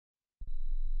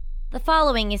The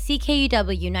following is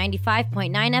CKUW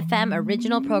 95.9 FM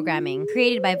original programming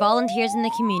created by volunteers in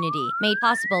the community, made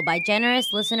possible by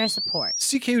generous listener support.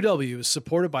 CKUW is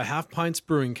supported by Half Pints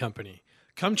Brewing Company.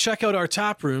 Come check out our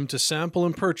tap room to sample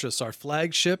and purchase our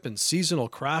flagship and seasonal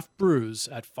craft brews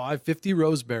at 550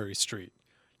 Roseberry Street.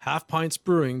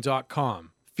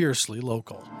 HalfPintsBrewing.com. Fiercely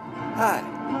local.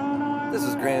 Hi, this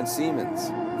is Grant Siemens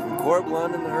from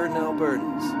Corblund and the Herdin'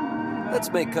 Albertans. Let's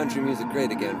make country music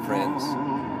great again, friends.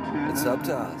 It's up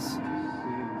to us.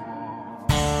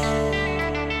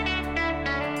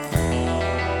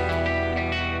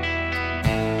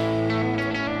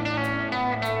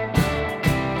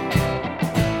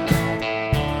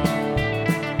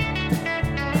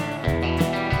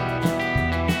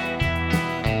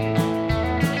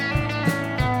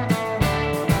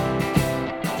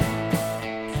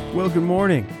 Well, good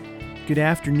morning, good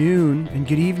afternoon, and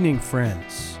good evening,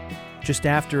 friends. Just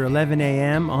after 11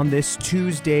 a.m. on this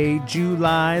Tuesday,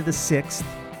 July the 6th,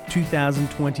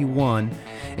 2021,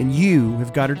 and you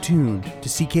have got her tuned to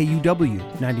CKUW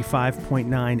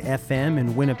 95.9 FM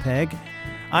in Winnipeg.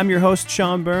 I'm your host,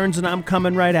 Sean Burns, and I'm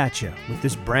coming right at you with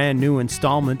this brand new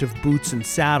installment of Boots and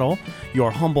Saddle,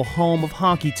 your humble home of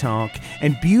honky-tonk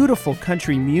and beautiful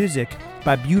country music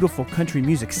by beautiful country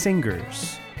music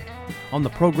singers. On the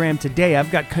program today,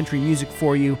 I've got country music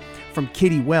for you from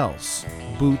Kitty Wells,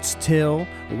 Boots Till,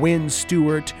 Wynn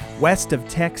Stewart, West of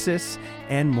Texas,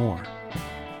 and more.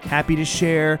 Happy to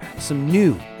share some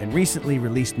new and recently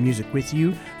released music with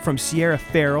you from Sierra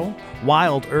Farrell,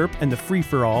 Wild Earp and the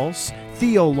Free-for-Alls,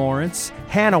 Theo Lawrence,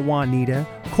 Hannah Juanita,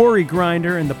 Corey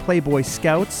Grinder and the Playboy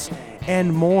Scouts,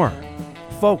 and more.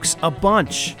 Folks, a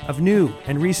bunch of new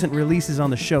and recent releases on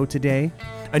the show today,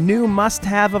 a new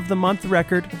must-have of the month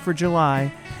record for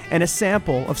July, and a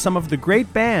sample of some of the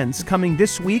great bands coming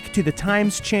this week to the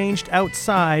Times Changed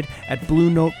Outside at Blue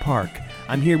Note Park.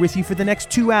 I'm here with you for the next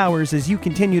 2 hours as you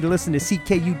continue to listen to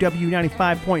CKUW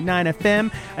 95.9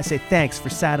 FM. I say thanks for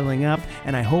saddling up,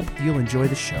 and I hope you'll enjoy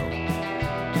the show.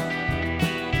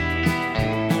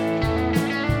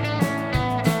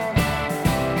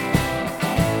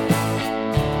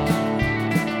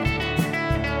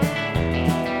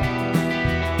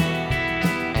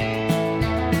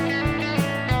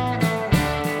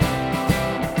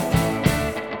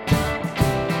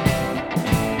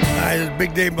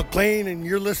 Big Dave McLean, and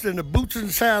you're listening to Boots and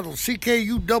Saddles,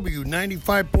 CKUW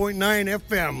 95.9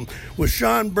 FM with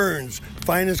Sean Burns,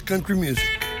 finest country music.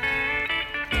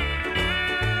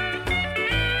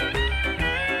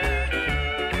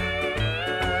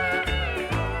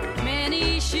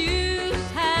 Many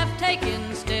shoes have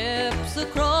taken steps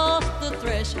across the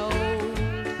threshold,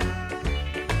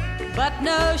 but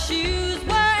no shoes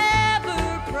were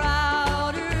ever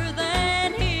prouder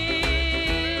than his.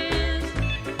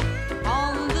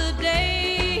 On the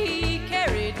day he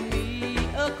carried me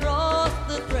across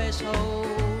the threshold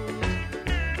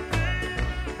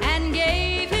and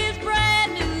gave his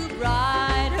brand new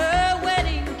bride her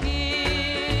wedding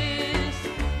kiss.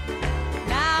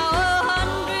 Now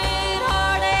 100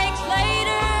 heartaches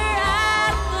later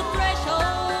at the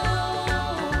threshold,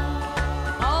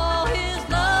 all his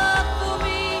love for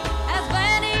me has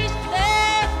vanished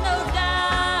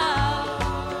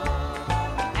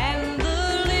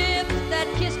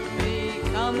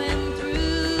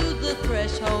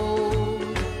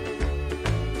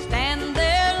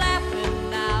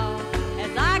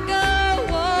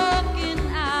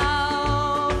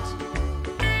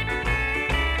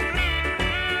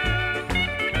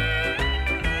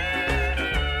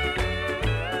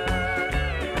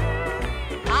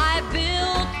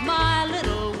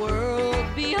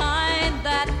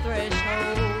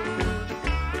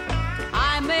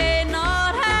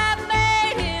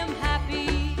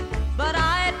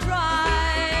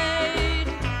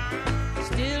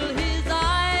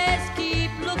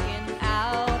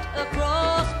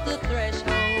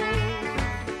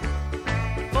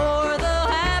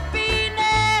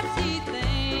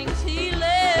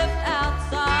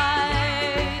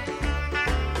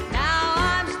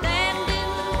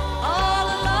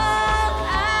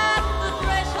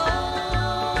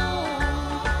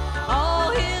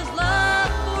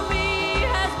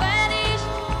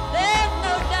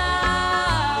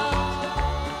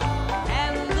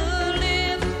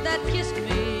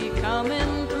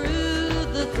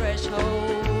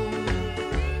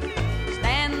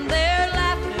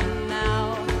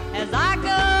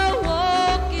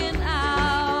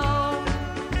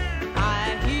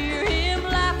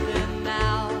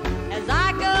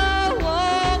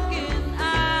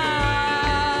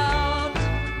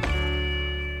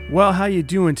Well, how you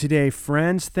doing today,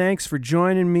 friends? Thanks for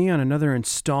joining me on another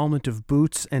installment of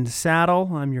Boots and Saddle.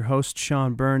 I'm your host,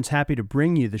 Sean Burns. Happy to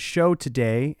bring you the show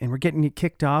today, and we're getting it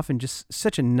kicked off in just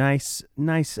such a nice,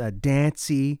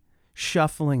 dancey,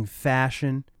 shuffling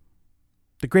fashion.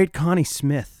 The great Connie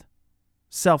Smith,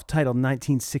 self-titled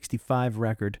 1965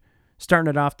 record, starting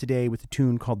it off today with a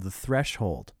tune called The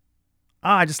Threshold.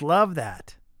 I just love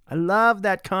that. I love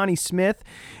that Connie Smith,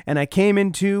 and I came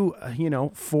into,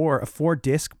 for a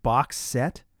 4-disc box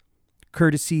set,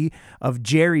 courtesy of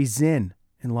Jerry Zinn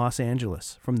in Los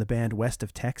Angeles from the band West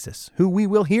of Texas, who we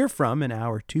will hear from in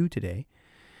hour 2 today.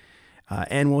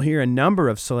 And we'll hear a number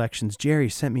of selections. Jerry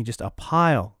sent me just a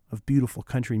pile of beautiful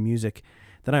country music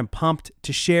that I'm pumped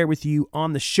to share with you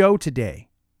on the show today.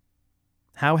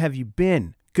 How have you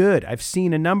been? Good. I've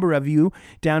seen a number of you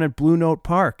down at Blue Note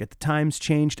Park at the Times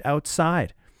Changed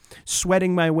Outside,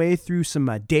 sweating my way through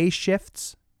some day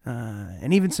shifts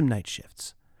and even some night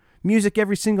shifts. Music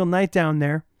every single night down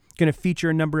there. Going to feature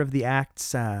a number of the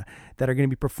acts that are going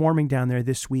to be performing down there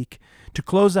this week to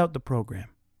close out the program.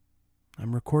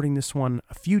 I'm recording this one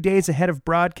a few days ahead of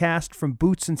broadcast from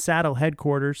Boots and Saddle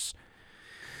headquarters.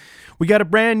 We got a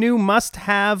brand new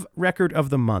must-have record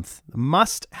of the month. The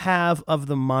must-have of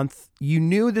the month. You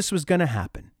knew this was going to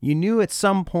happen. You knew at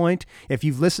some point, if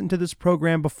you've listened to this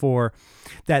program before,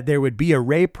 that there would be a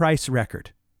Ray Price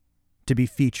record to be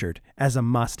featured as a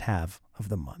must-have of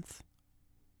the month.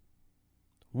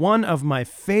 One of my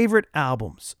favorite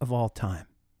albums of all time.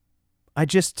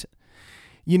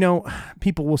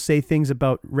 People will say things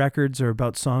about records or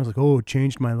about songs like, oh, it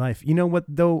changed my life. You know what,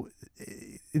 though?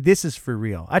 This is for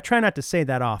real. I try not to say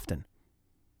that often.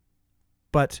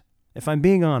 But if I'm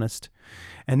being honest,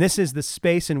 and this is the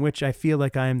space in which I feel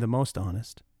like I am the most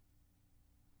honest,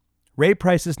 Ray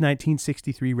Price's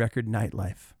 1963 record,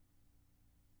 Nightlife.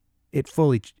 It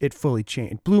fully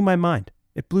changed. It blew my mind.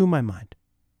 It blew my mind.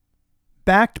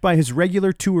 Backed by his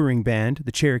regular touring band,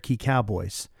 the Cherokee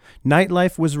Cowboys,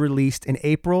 Nightlife was released in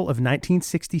April of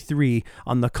 1963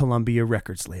 on the Columbia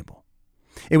Records label.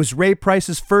 It was Ray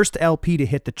Price's first LP to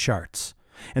hit the charts.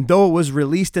 And though it was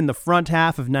released in the front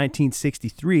half of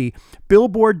 1963,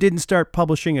 Billboard didn't start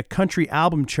publishing a country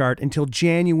album chart until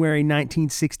January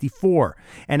 1964.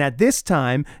 And at this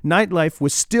time, Nightlife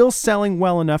was still selling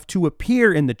well enough to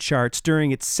appear in the charts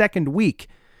during its second week.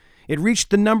 It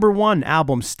reached the number 1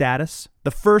 album status,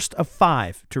 the first of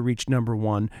 5 to reach number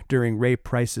 1 during Ray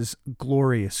Price's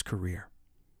glorious career.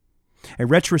 A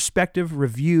retrospective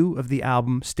review of the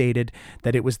album stated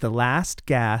that it was the last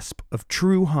gasp of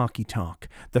true honky-tonk,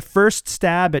 the first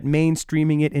stab at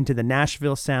mainstreaming it into the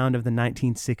Nashville sound of the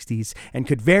 1960s, and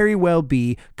could very well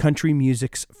be country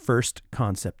music's first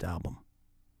concept album.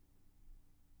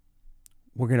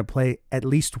 We're going to play at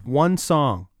least one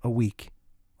song a week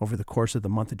over the course of the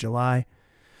month of July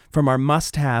from our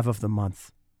must-have of the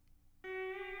month.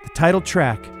 The title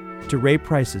track to Ray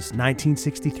Price's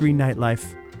 1963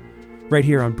 Nightlife, right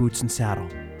here on Boots and Saddle.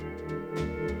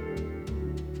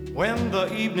 When the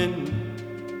evening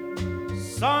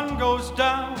sun goes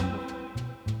down,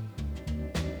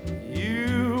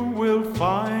 you will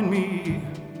find me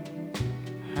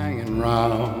hanging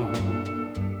round.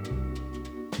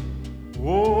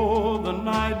 Oh, the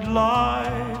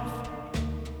nightlife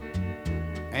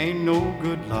ain't no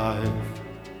good life,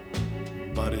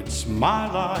 but it's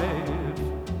my life.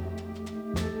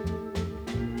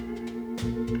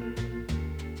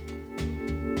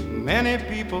 Many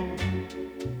people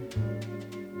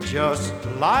just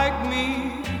like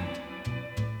me,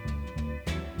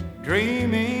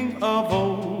 dreaming of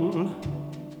old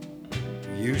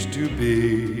used to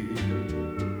be.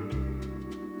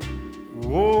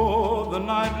 Oh, the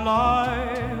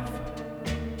nightlife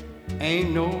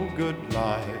ain't no good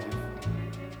life,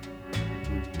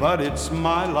 but it's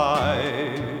my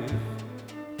life.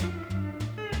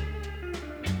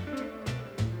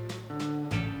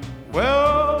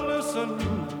 Well, listen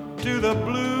to the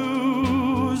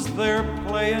blues they're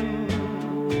playing.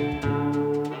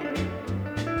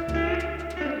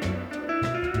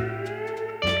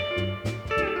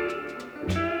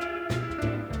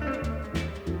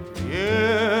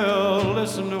 Yeah,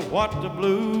 listen to what the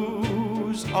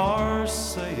blues are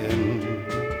saying.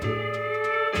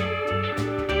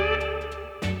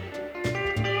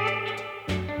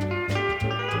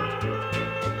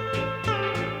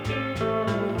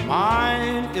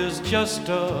 Mine is just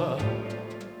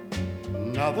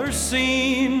another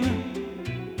scene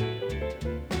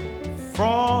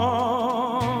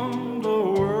from the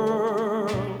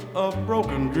world of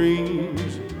broken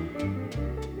dreams.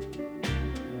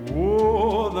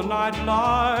 Oh, the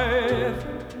nightlife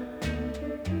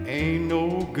ain't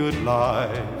no good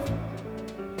life,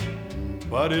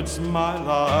 but it's my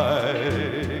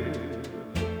life.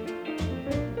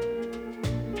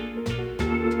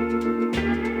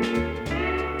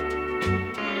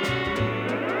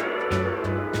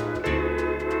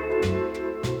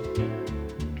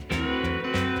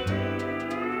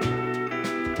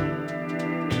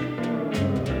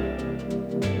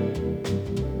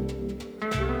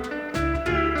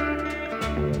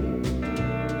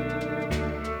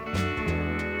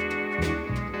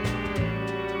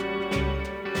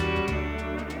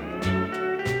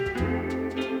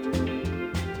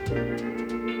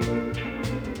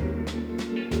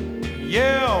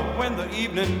 Yeah, when the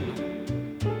evening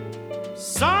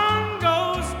sun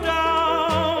goes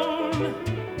down,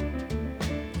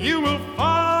 you will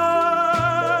find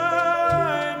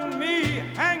me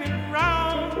hanging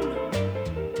around.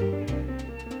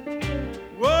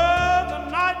 Well, the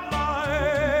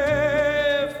nightlife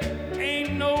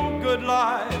ain't no good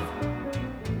life,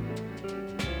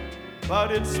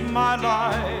 but it's my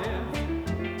life.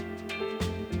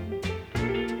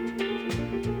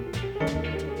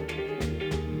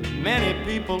 Many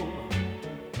people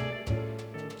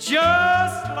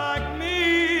just like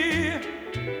me,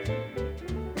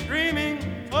 dreaming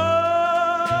of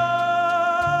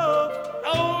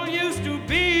old used to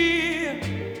be.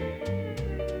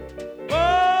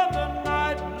 But the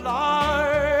nightlife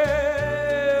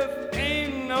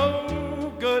ain't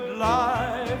no good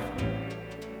life,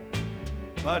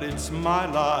 but it's my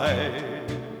life.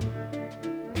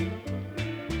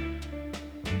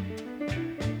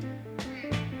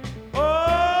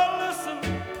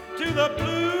 The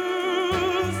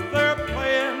blues they're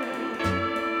playing,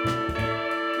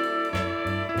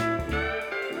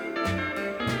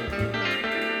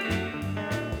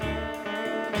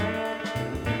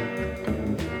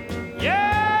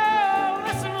 yeah,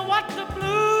 listen to what the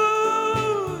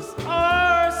blues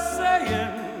are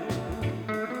saying.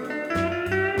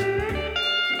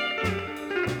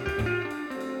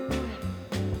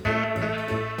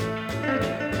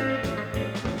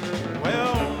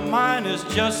 Well, mine is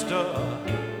just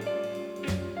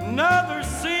another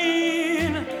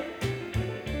scene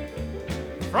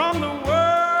from the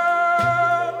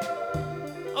world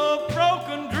of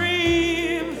broken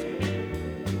dreams.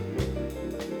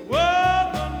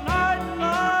 Well, the nightlife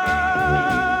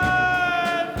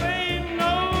ain't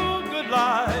no good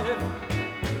life,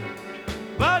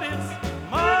 but it's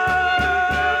my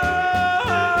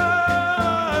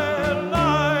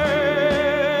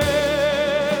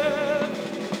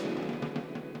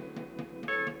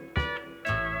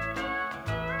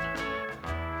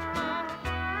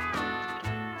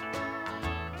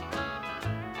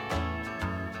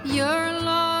Your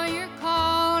lawyer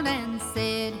called and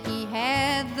said he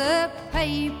had the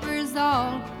papers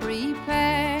all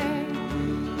prepared.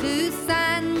 To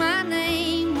sign my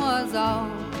name was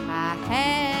all I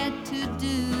had to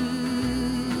do.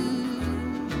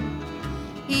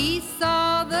 He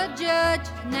saw the judge,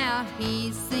 now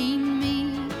he's seen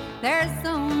me. There's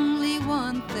only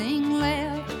one thing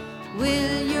left.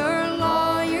 Will your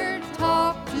lawyer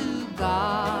talk to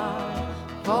God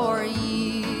for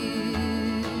you?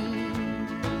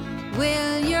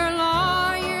 Will your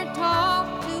lawyer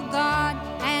talk to God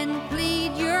and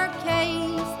plead your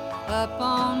case up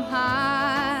on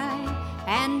high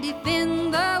and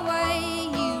defend the way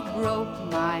you broke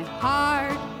my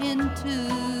heart in two?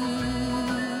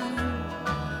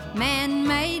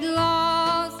 Man-made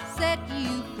laws set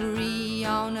you free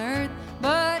on earth,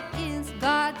 but is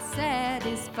God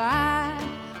satisfied?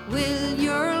 Will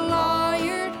your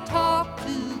lawyer talk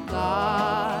to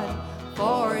God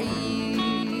for you?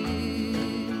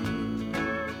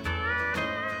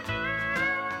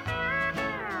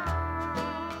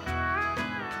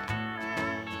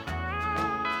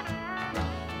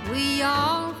 We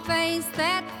all face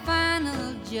that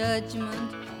final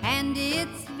judgment, and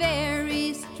it's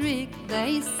very strict,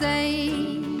 they say.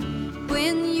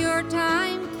 When your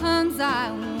time comes,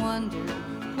 I wonder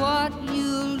what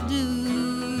you'll do.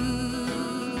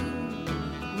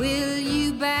 Will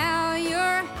you bow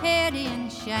your head in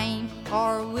shame,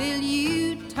 or will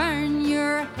you turn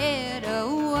your head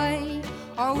away?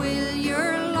 Or will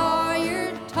your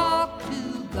lawyer talk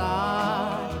to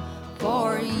God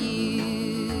for you?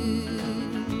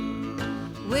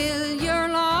 Will your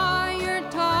lawyer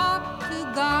talk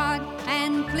to God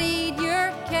and plead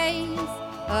your case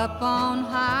up on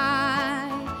high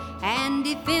and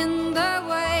defend the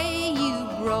way you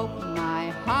broke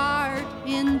my heart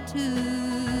in two?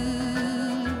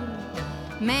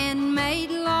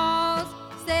 Man-made laws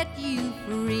set you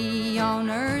free on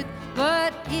earth,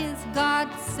 but is God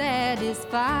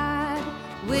satisfied?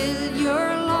 Will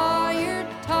your lawyer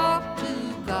talk to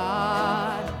God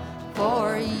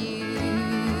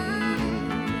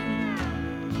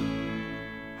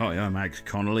Hi, I'm Ags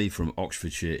Connolly from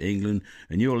Oxfordshire, England,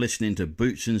 and you're listening to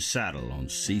Boots and Saddle on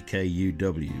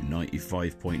CKUW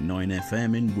 95.9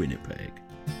 FM in Winnipeg.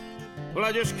 Well,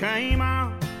 I just came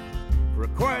out for a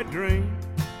quiet drink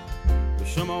with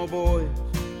some old boys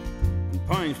and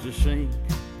pines to sing.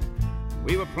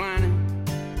 We were planning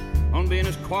on being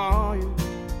as quiet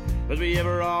as we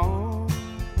ever are,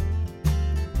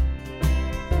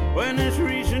 when this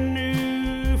recent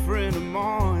new friend of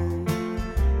mine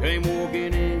came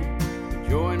walking in to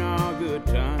join our good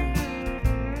time.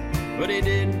 But he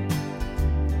didn't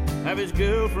have his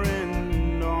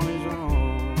girlfriend on his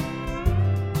own.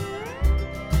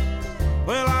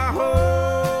 Well, I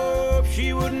hope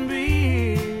she wouldn't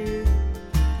be here,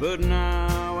 but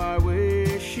now I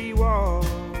wish she was.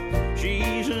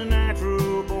 She's a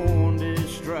natural born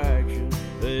distraction,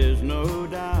 there's no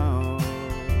doubt.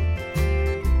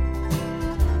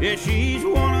 Yeah, she's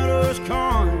one of those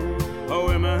kind of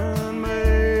women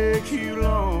makes you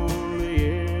lonely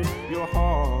in your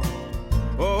heart.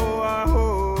 Oh, I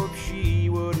hope she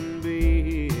wouldn't be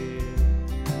here,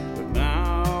 but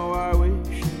now I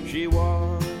wish she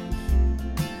was.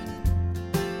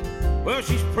 Well,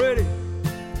 she's pretty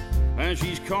and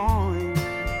she's kind,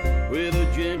 with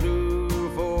a gentle,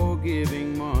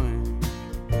 forgiving mind,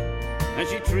 and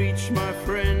she treats my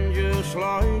friend just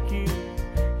like you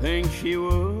think she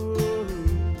would.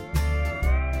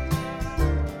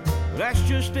 That's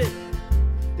just it,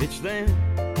 it's then,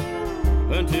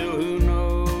 until who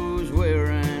knows where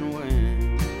and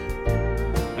when,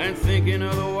 and thinking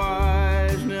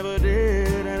otherwise never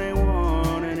did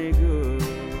anyone any good.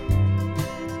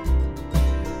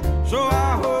 So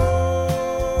I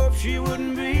hope she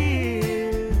wouldn't be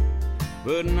here,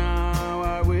 but now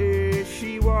I wish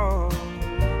she was.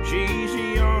 She's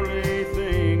the only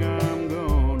thing I'm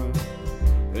gonna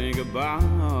think about.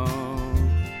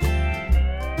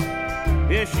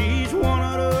 Yeah, she's one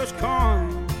of those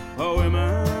kind of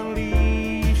women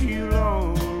leaves you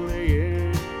lonely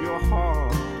in your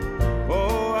heart.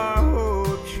 Oh, I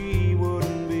hope she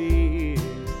wouldn't be here,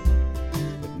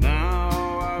 but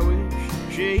now I wish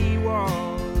she was.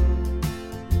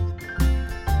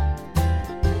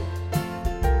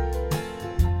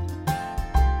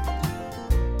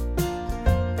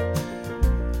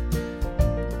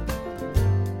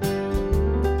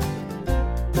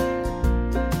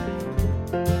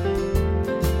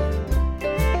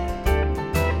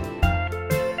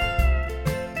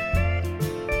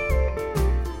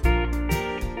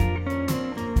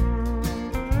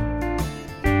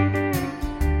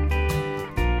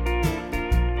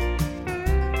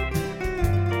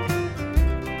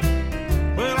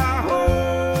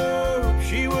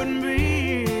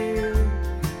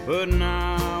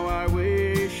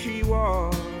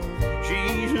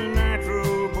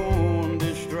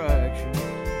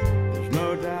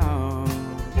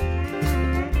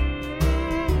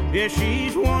 Yeah,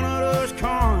 she's one of those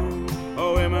kind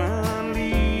of women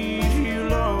leaves you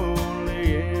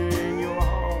lonely in your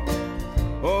heart.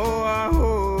 Oh, I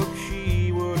hope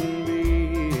she wouldn't be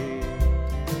here,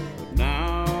 but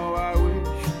now I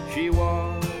wish she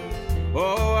was.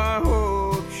 Oh, I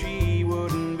hope she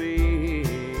wouldn't be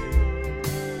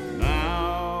here,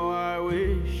 now I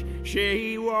wish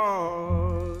she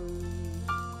was.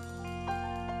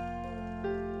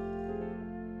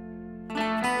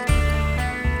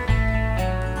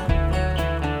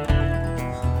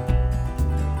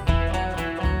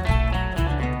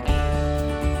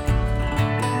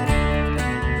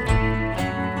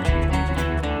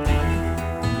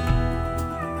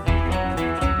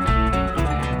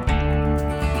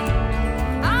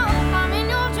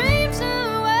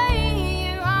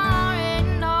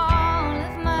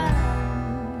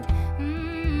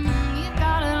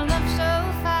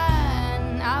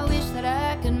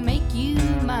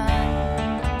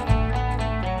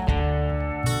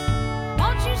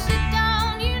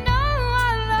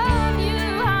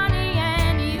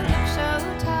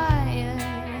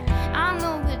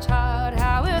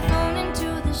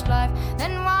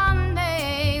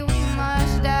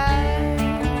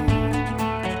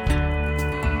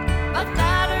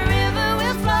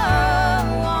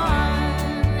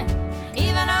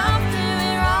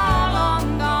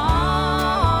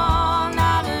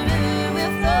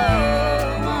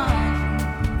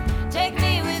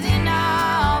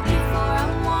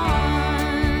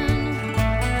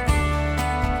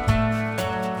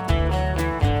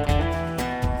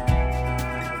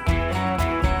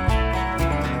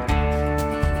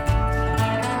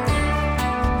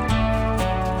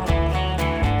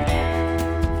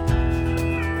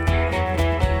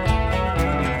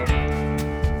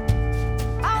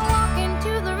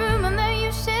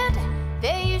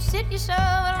 sit yourself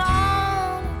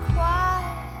alone and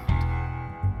quiet,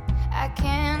 I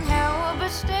can't help but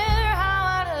stare how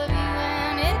I love you,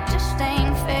 and it just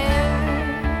ain't fair.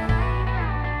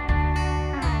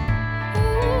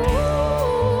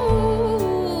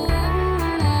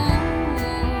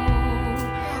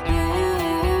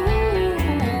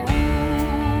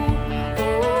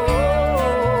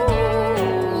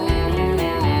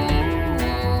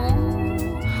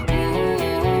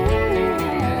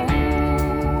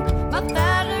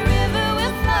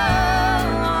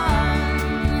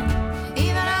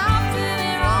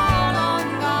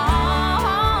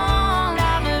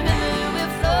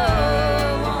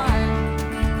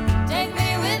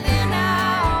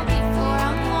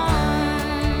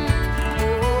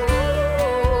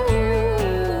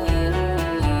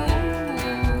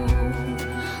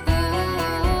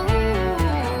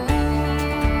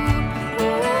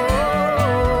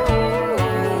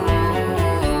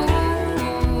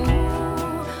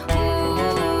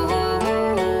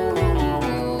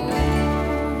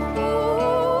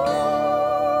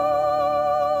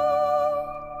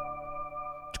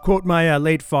 Quote my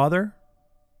late father,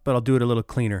 but I'll do it a little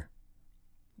cleaner.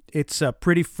 It's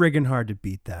pretty friggin' hard to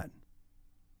beat that.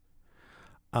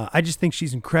 I just think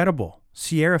she's incredible.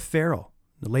 Sierra Farrell,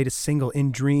 the latest single,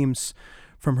 In Dreams,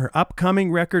 from her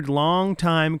upcoming record, Long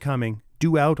Time Coming,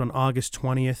 due out on August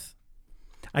 20th.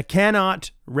 I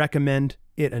cannot recommend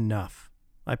it enough.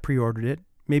 I pre-ordered it.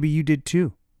 Maybe you did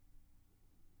too.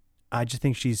 I just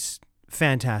think she's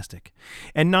fantastic.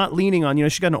 And not leaning on,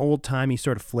 she's got an old-timey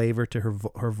sort of flavor to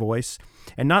her voice,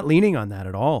 and not leaning on that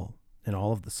at all in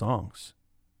all of the songs.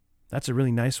 That's a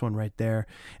really nice one right there,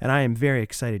 and I am very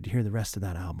excited to hear the rest of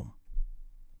that album.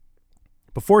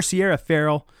 Before Sierra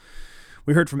Farrell,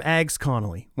 we heard from Ags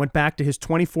Connolly, went back to his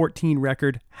 2014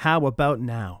 record, How About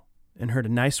Now, and heard a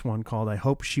nice one called I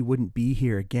Hope She Wouldn't Be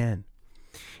Here Again.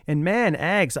 And man,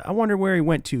 Ags, I wonder where he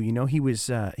went to. He was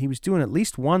doing at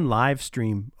least one live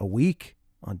stream a week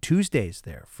on Tuesdays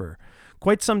there for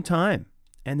quite some time.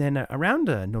 And then around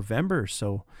November or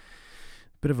so,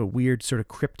 a bit of a weird sort of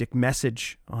cryptic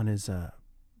message on his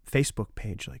Facebook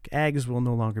page, like Ags will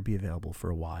no longer be available for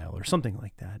a while or something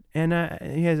like that. And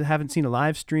haven't seen a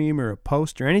live stream or a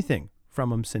post or anything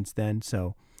from him since then.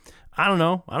 So I don't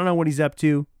know what he's up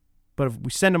to, but if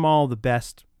we send him all the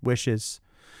best wishes.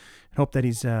 And hope that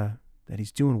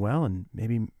he's doing well and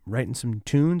maybe writing some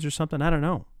tunes or something. I don't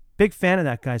know. Big fan of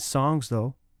that guy's songs,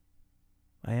 though.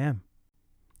 I am.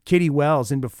 Kitty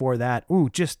Wells in before that. Ooh,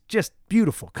 just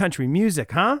beautiful country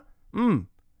music, huh?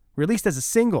 Released as a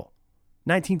single,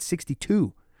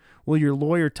 1962. Will Your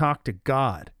Lawyer Talk to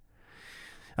God?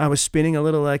 I was spinning a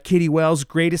little Kitty Wells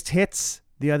greatest hits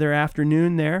the other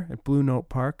afternoon there at Blue Note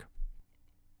Park.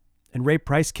 And Ray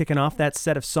Price kicking off that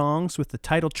set of songs with the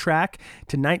title track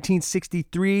to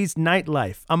 1963's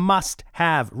Nightlife, a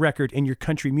must-have record in your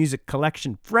country music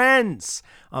collection. Friends,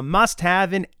 a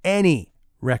must-have in any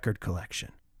record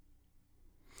collection.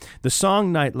 The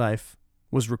song Nightlife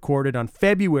was recorded on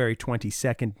February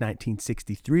 22nd,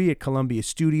 1963 at Columbia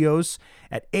Studios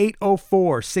at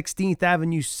 804 16th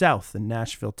Avenue South in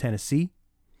Nashville, Tennessee.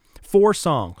 4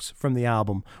 songs from the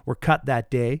album were cut that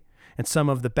day, and some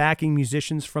of the backing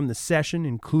musicians from the session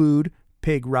include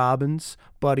Pig Robbins,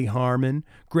 Buddy Harman,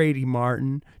 Grady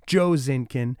Martin, Joe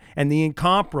Zinkin, and the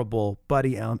incomparable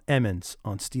Buddy Emmons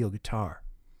on steel guitar.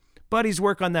 Buddy's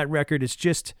work on that record is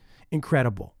just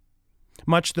incredible.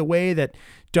 Much the way that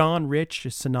Don Rich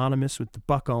is synonymous with the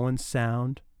Buck Owens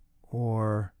sound,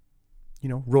 or,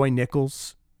 Roy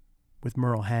Nichols with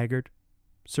Merle Haggard,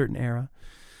 certain era.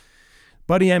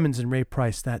 Buddy Emmons and Ray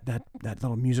Price, that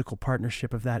little musical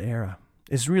partnership of that era,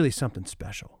 is really something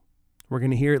special. We're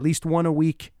going to hear at least one a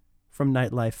week from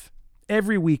Nightlife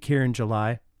every week here in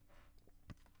July.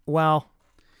 Well,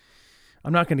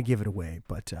 I'm not going to give it away,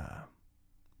 but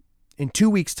in 2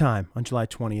 weeks' time, on July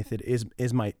 20th, it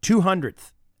is my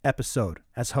 200th episode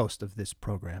as host of this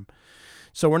program.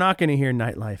 So we're not going to hear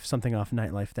Nightlife, something off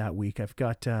Nightlife that week. I've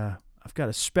got a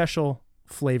special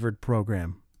flavored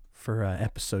program for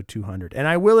episode 200, and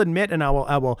I will admit, and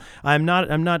I'm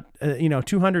not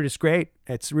 200 is great,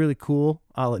 it's really cool,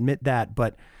 I'll admit that,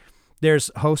 but there's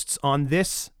hosts on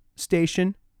this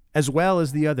station as well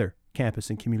as the other campus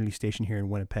and community station here in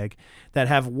Winnipeg that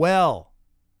have well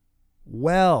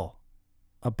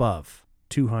above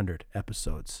 200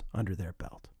 episodes under their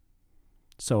belt.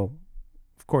 So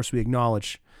of course we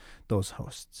acknowledge those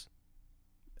hosts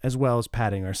as well as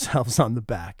patting ourselves on the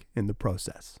back in the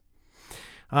process.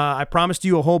 I promised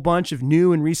you a whole bunch of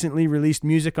new and recently released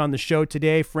music on the show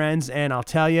today, friends, and I'll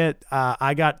tell you,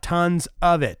 I got tons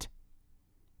of it.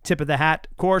 Tip of the hat,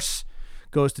 of course,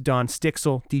 goes to Don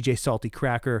Stixel, DJ Salty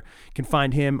Cracker. You can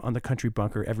find him on the Country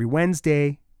Bunker every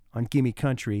Wednesday on Gimme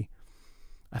Country.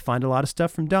 I find a lot of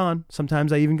stuff from Don.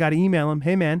 Sometimes I even got to email him.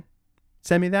 Hey, man,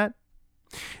 send me that.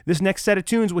 This next set of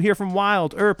tunes, we'll hear from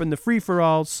Wild, Earp, and the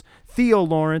Free-for-Alls, Theo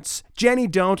Lawrence, Jenny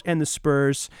Don't, and the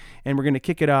Spurs. And we're going to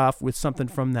kick it off with something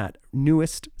from that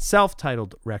newest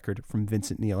self-titled record from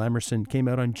Vincent Neil Emerson. Came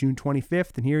out on June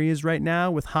 25th, and here he is right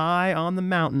now with High on the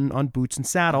Mountain on Boots and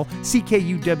Saddle,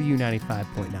 CKUW 95.9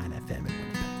 FM in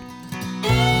Winnipeg.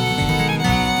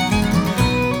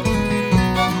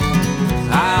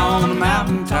 High on the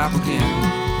mountaintop again.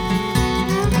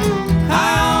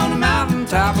 High on the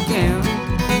mountaintop again.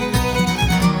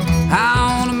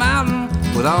 High on the mountain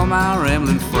with all my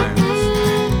rambling friends.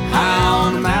 High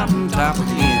on the mountaintop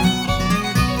again.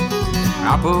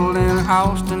 I pulled in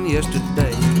Austin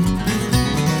yesterday.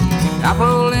 I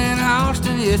pulled in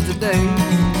Austin yesterday.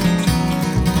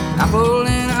 I pulled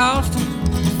in Austin,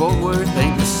 Fort Worth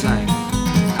ain't the same.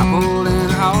 I pulled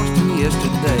in Austin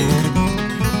yesterday.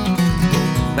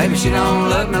 Baby, she don't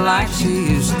love me like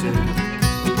she used to.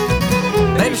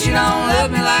 Baby, she don't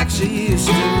love me like she used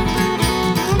to.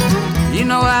 You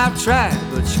know I've tried,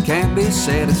 but she can't be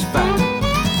satisfied.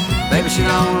 Baby, she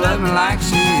don't love me like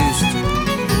she used to.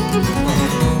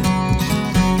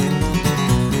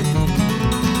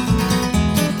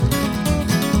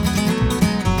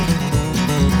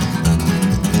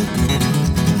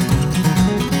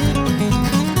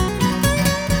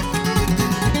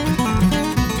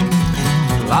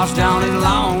 Lost John is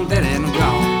long, dead and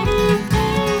gone.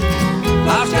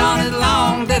 Lost John is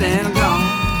long, dead and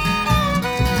gone.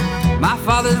 My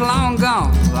father's long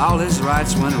gone, all his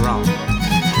rights went wrong.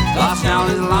 Lost John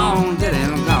is long, dead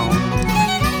and gone.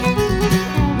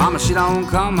 Mama, she don't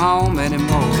come home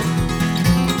anymore.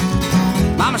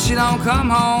 Mama, she don't come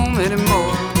home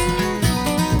anymore.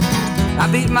 I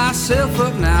beat myself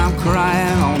up, now I'm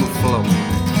crying on the floor.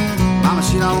 Mama,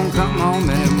 she don't come home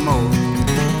anymore.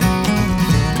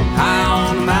 High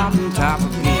on the mountaintop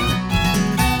again.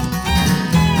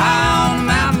 High on the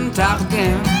mountaintop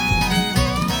again.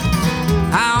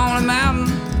 High on the mountain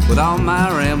with all my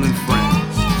rambling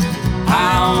friends.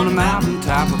 High on the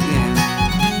mountaintop again.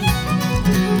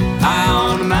 High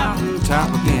on the mountaintop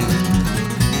again.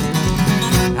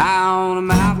 High on the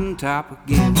mountaintop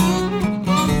again.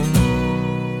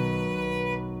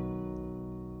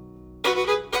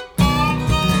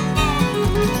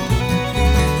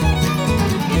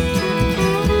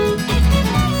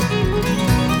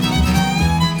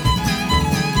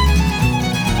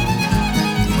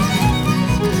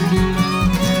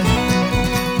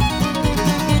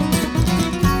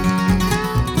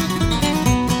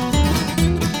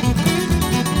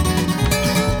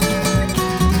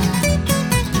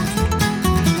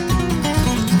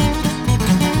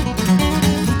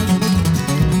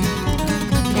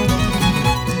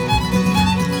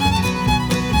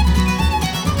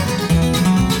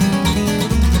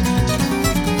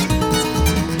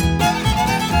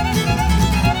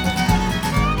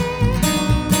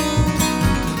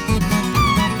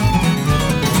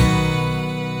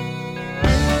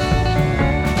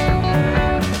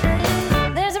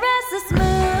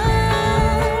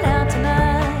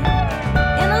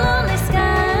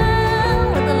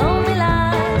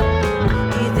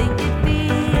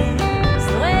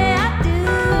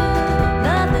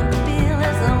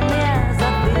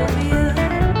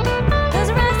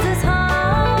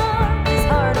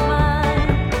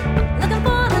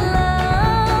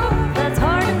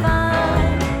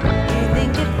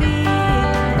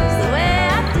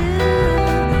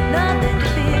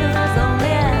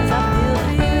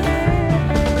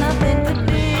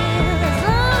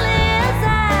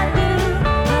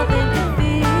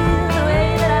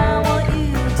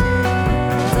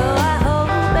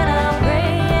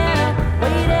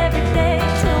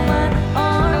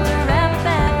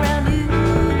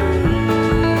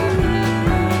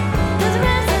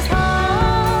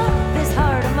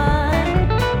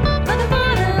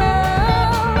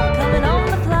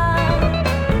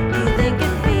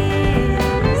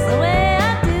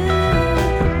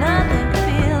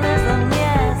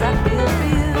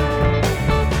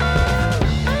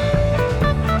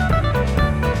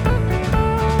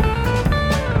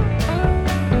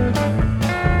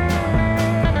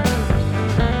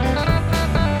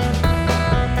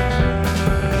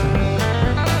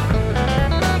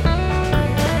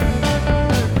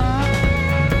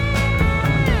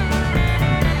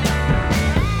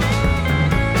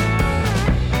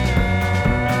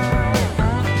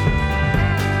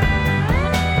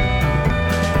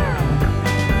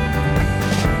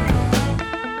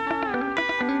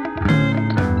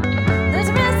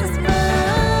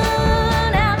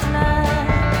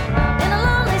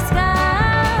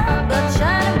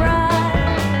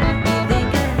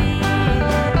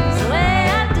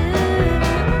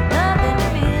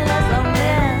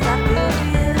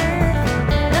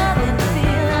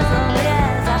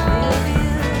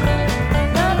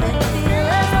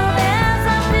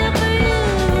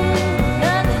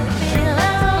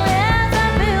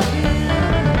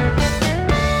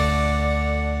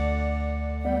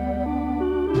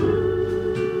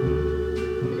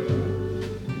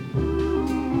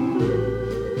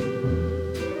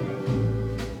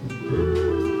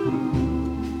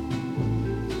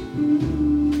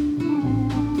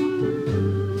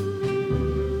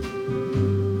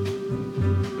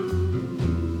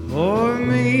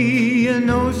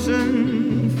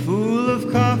 ocean full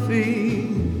of coffee.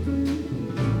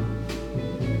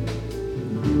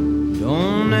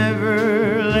 Don't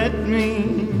ever let me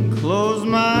close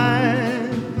my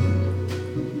eyes.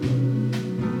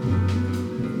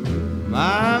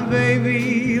 My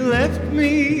baby left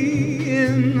me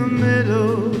in the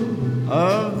middle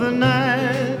of the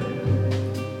night.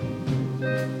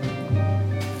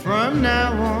 From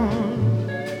now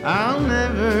on, I'll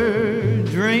never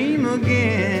dream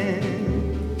again.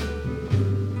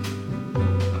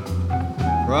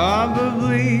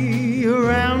 Probably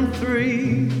around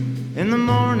 3 in the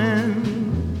morning,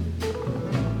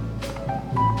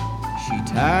 she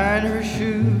tied her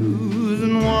shoes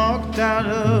and walked out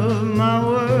of my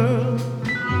world.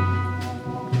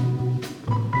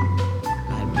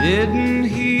 I didn't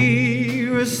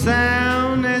hear a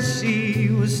sound as she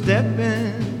was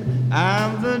stepping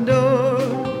out the door.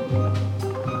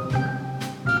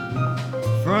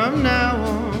 From now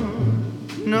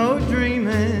on, no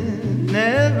dreaming,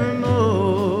 nevermore.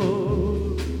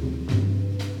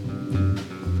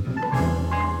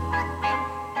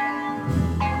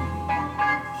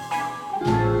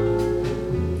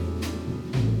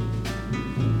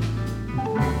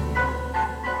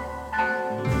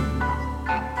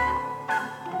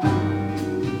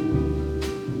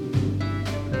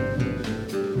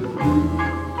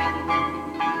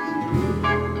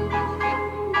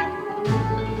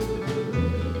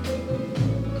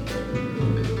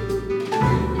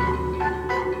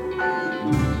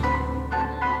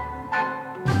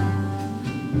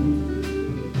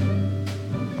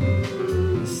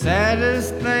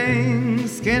 Saddest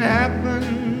things can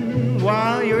happen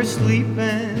while you're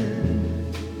sleeping.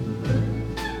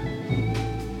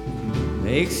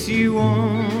 Makes you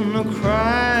wanna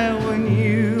cry when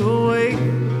you awake.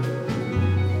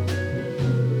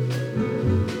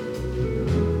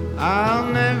 I'll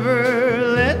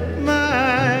never let my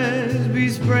eyes be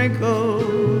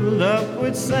sprinkled up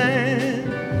with sand.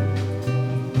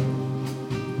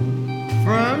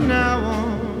 From now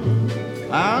on,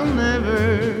 I'll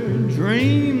never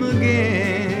dream again.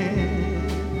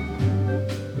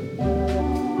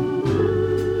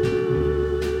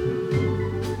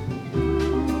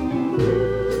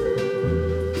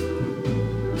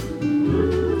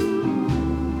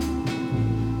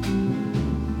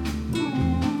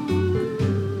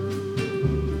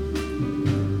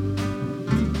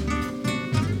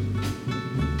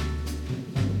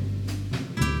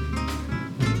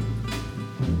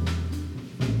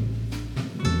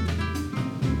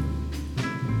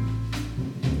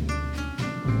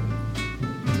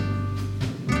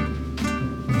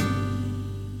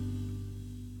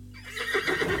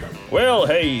 Well,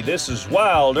 hey, this is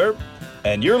Wilder,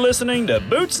 and you're listening to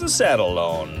Boots and Saddle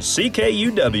on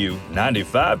CKUW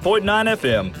 95.9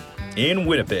 FM in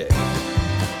Winnipeg.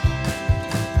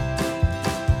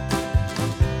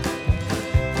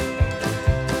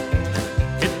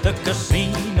 Hit the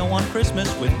casino on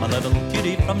Christmas with my little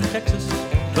kitty from Texas.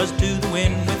 'Twas to the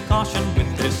wind with caution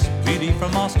with this beauty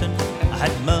from Austin. I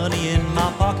had money in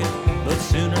my pocket, but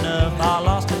soon enough I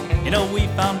lost it. You know, we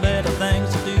found better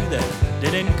things to do that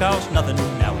didn't cost nothing.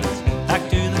 Now it's back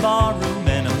to the bar room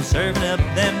and I'm serving up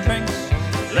them drinks.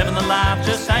 Living the life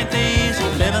just ain't easy,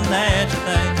 living that's your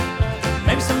thing.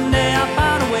 Maybe someday I'll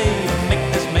find a way to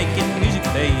make this making music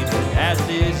pay, but as it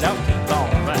is, I'll keep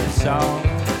on writing songs.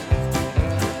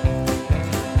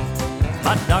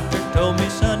 My doctor told me,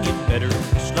 son, you'd better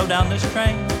slow down this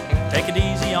train. Take it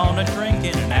easy on the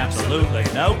drinking and absolutely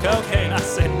no cocaine. I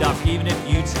said, Doc, even if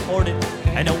you'd support it,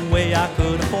 ain't no way I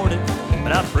could afford it.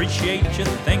 But I appreciate you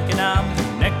thinking I'm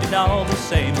connected all the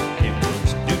same. It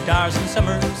was new tires in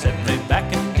summer, set me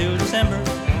back until December.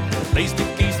 At least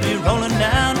it keeps me rolling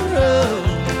down the road.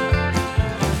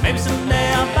 Maybe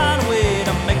someday I'll find a way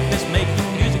to make this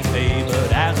making music pay,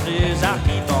 but as it is, I'll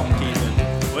keep on keeping.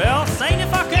 Well, sing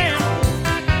if I can.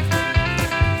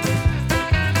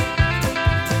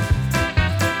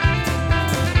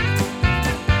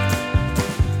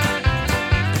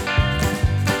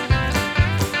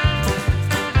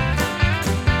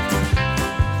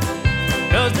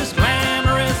 Cause this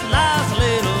glamorous life's a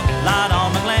little light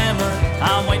on my glamour.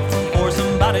 I'm waiting for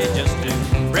somebody just to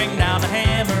bring down the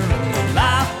hammer. The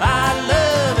life I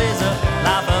love is a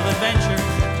life of adventure,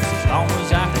 just as long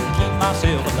as I can keep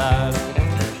myself alive.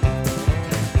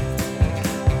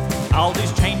 All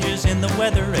these changes in the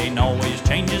weather ain't always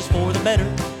changes for the better,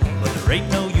 but there ain't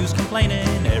no use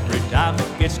complaining every time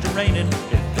it gets to raining.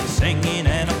 If the singing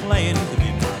and a playing could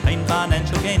be my main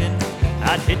financial gaining,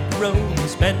 I'd hit the road and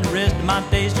spend the rest of my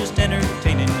days just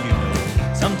entertaining, you know.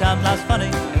 Sometimes life's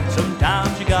funny,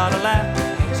 sometimes you gotta laugh.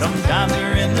 Sometimes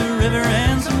you're in the river river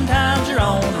and sometimes you're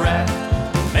on the raft.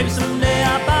 Maybe someday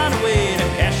I'll find a way to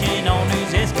cash in on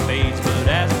these escapades, but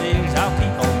as it is, I'll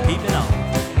keep on keeping on.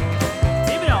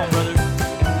 Keep it on, brother.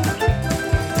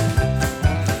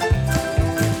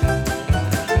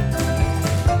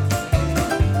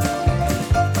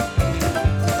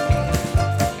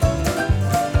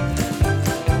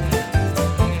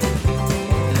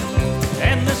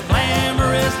 And this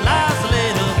glamorous life's a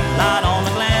little light on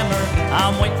the glamour.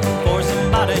 I'm waiting for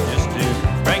somebody just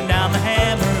to bring down the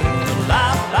hammer. The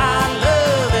life I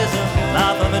love is a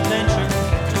life of adventure,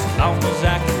 just as long as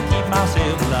I can keep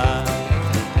myself alive.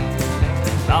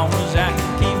 As long as I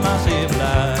can keep myself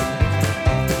alive.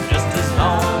 Just as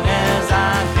long as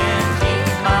I can keep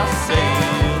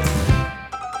myself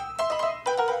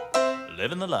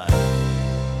living the life.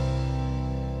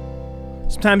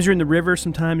 Sometimes you're in the river,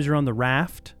 sometimes you're on the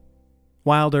raft.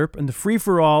 Wild Earp and the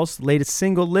Free-for-Alls, latest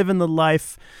single, Livin' the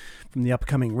Life, from the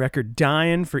upcoming record,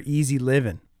 Dyin' for Easy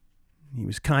Livin'. He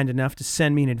was kind enough to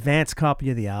send me an advance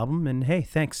copy of the album, and hey,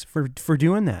 thanks for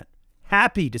doing that.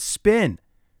 Happy to spin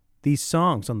these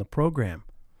songs on the program.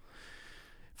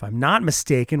 If I'm not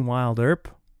mistaken, Wild Earp,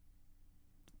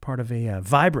 part of a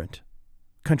vibrant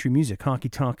country music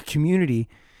honky-tonk community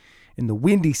in the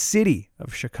windy city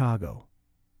of Chicago.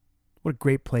 What a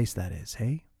great place that is,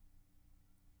 hey?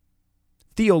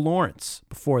 Theo Lawrence,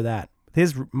 before that,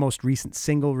 his most recent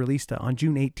single released on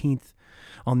June 18th,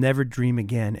 I'll Never Dream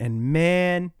Again. And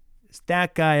man, is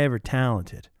that guy ever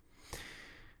talented.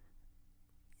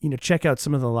 You know, check out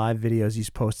some of the live videos he's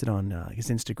posted on his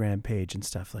Instagram page and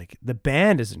stuff. Like, the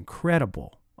band is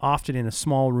incredible, often in a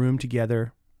small room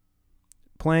together,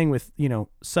 playing with, you know,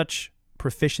 such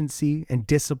proficiency and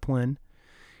discipline.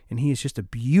 And he is just a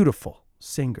beautiful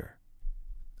singer.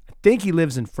 I think he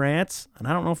lives in France, and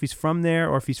I don't know if he's from there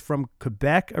or if he's from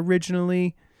Quebec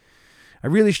originally. I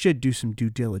really should do some due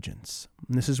diligence.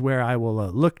 And this is where I will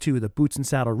look to the Boots and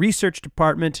Saddle Research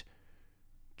Department,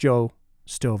 Joe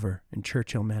Stover in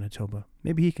Churchill, Manitoba.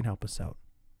 Maybe he can help us out.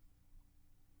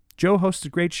 Joe hosts a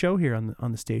great show here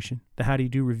on the station, the How Do You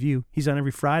Do Review. He's on every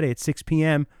Friday at 6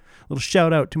 p.m. A little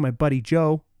shout out to my buddy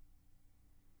Joe.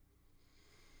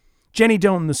 Jenny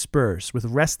Doan and the Spurs with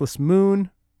Restless Moon,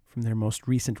 from their most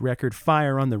recent record,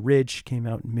 Fire on the Ridge, came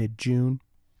out in mid-June.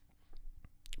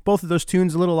 Both of those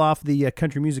tunes a little off the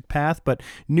country music path, but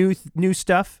new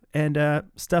stuff and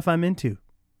stuff I'm into.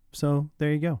 So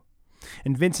there you go.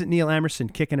 And Vincent Neil Emerson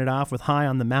kicking it off with High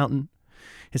on the Mountain,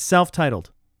 his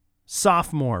self-titled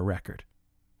sophomore record,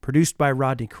 produced by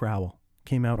Rodney Crowell,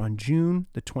 came out on June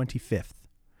the 25th.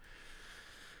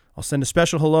 I'll send a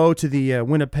special hello to the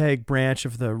Winnipeg branch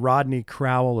of the Rodney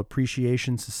Crowell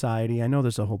Appreciation Society. I know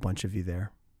there's a whole bunch of you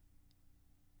there.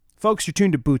 Folks, you're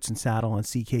tuned to Boots and Saddle on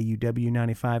CKUW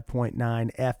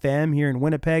 95.9 FM here in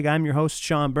Winnipeg. I'm your host,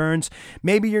 Sean Burns.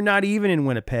 Maybe you're not even in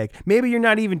Winnipeg. Maybe you're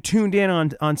not even tuned in on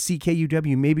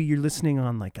CKUW. Maybe you're listening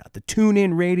on like the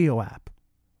TuneIn radio app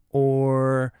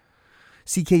or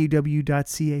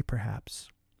CKUW.ca perhaps,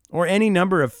 or any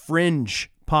number of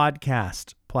fringe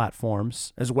podcast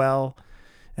platforms, as well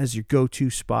as your go-to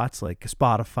spots like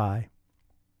Spotify,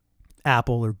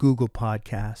 Apple or Google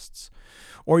Podcasts.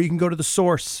 Or you can go to the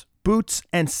source,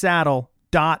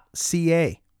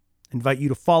 bootsandsaddle.ca. Invite you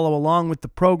to follow along with the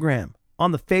program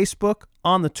on the Facebook,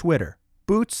 on the Twitter,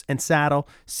 Boots and Saddle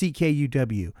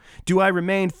CKUW. Do I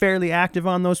remain fairly active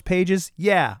on those pages?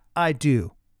 Yeah, I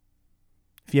do.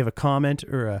 If you have a comment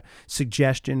or a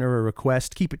suggestion or a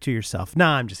request, keep it to yourself.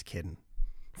 Nah, I'm just kidding.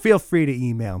 Feel free to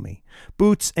email me,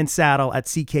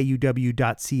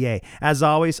 bootsandsaddle@ckuw.ca. As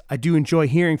always, I do enjoy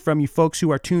hearing from you folks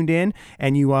who are tuned in,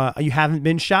 and you haven't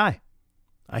been shy.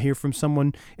 I hear from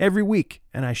someone every week,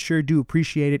 and I sure do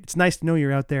appreciate it. It's nice to know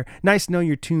you're out there. Nice to know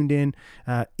you're tuned in.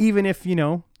 Even if,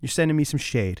 you're sending me some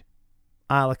shade,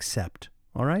 I'll accept.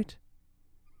 All right?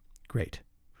 Great.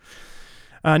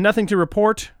 Nothing to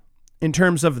report in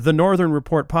terms of the Northern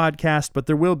Report podcast, but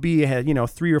there will be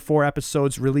 3 or 4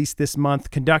 episodes released this month,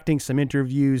 conducting some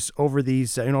interviews over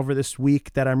this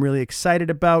week that I'm really excited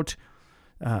about,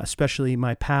 especially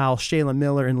my pal Shayla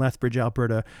Miller in Lethbridge,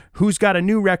 Alberta, who's got a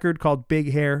new record called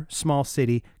Big Hair, Small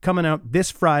City, coming out this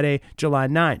Friday, July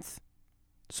 9th.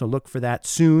 So look for that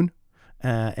soon,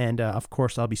 and of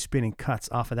course I'll be spinning cuts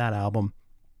off of that album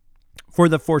for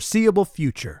the foreseeable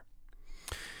future.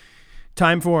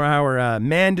 Time for our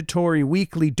mandatory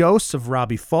weekly dose of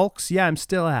Robbie Fulks. Yeah, I'm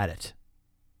still at it.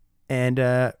 And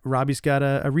Robbie's got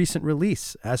a recent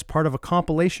release as part of a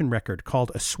compilation record called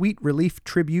A Sweet Relief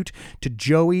Tribute to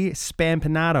Joey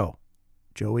Spampinato.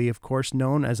 Joey, of course,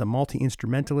 known as a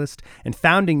multi-instrumentalist and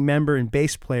founding member and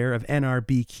bass player of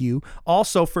NRBQ,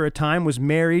 also for a time was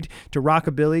married to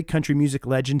rockabilly country music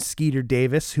legend Skeeter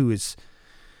Davis, who is,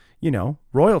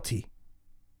 royalty.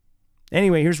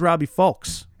 Anyway, here's Robbie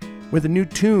Fulks with a new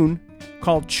tune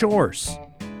called Chores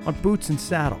on Boots and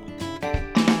Saddle.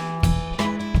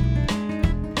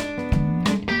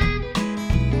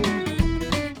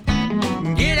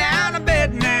 Get out of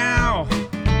bed now,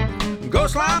 go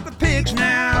slop the pigs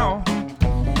now,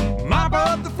 mop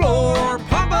up the floor,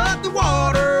 pump up the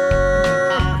water,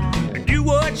 and do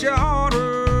what you oughta.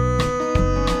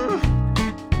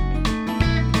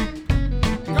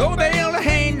 Go bale the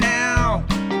hay now,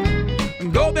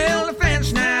 go build a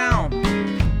fence now,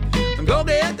 go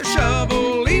get the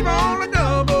shovel, leave on the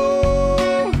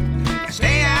double, and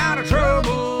stay out of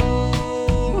trouble.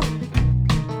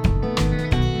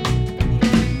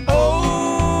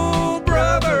 Oh,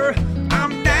 brother,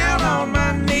 I'm down on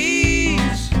my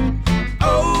knees.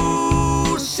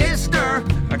 Oh, sister,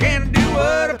 I can't do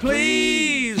what I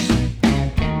please.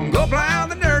 Go plow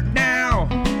the dirt now,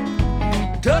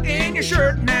 tuck in your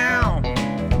shirt now,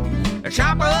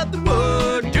 chop up the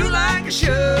wood, do like you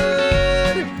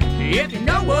should, if you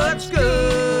know what's good.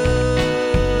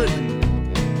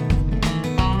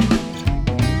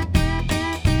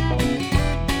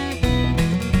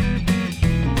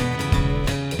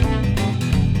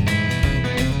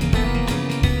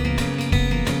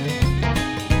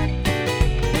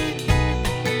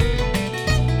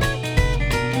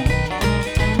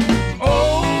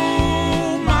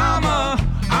 Oh, mama,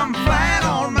 I'm flat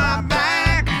on my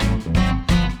back.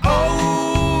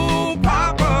 Oh,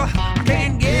 papa, I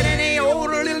can't get any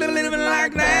older living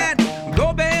like that.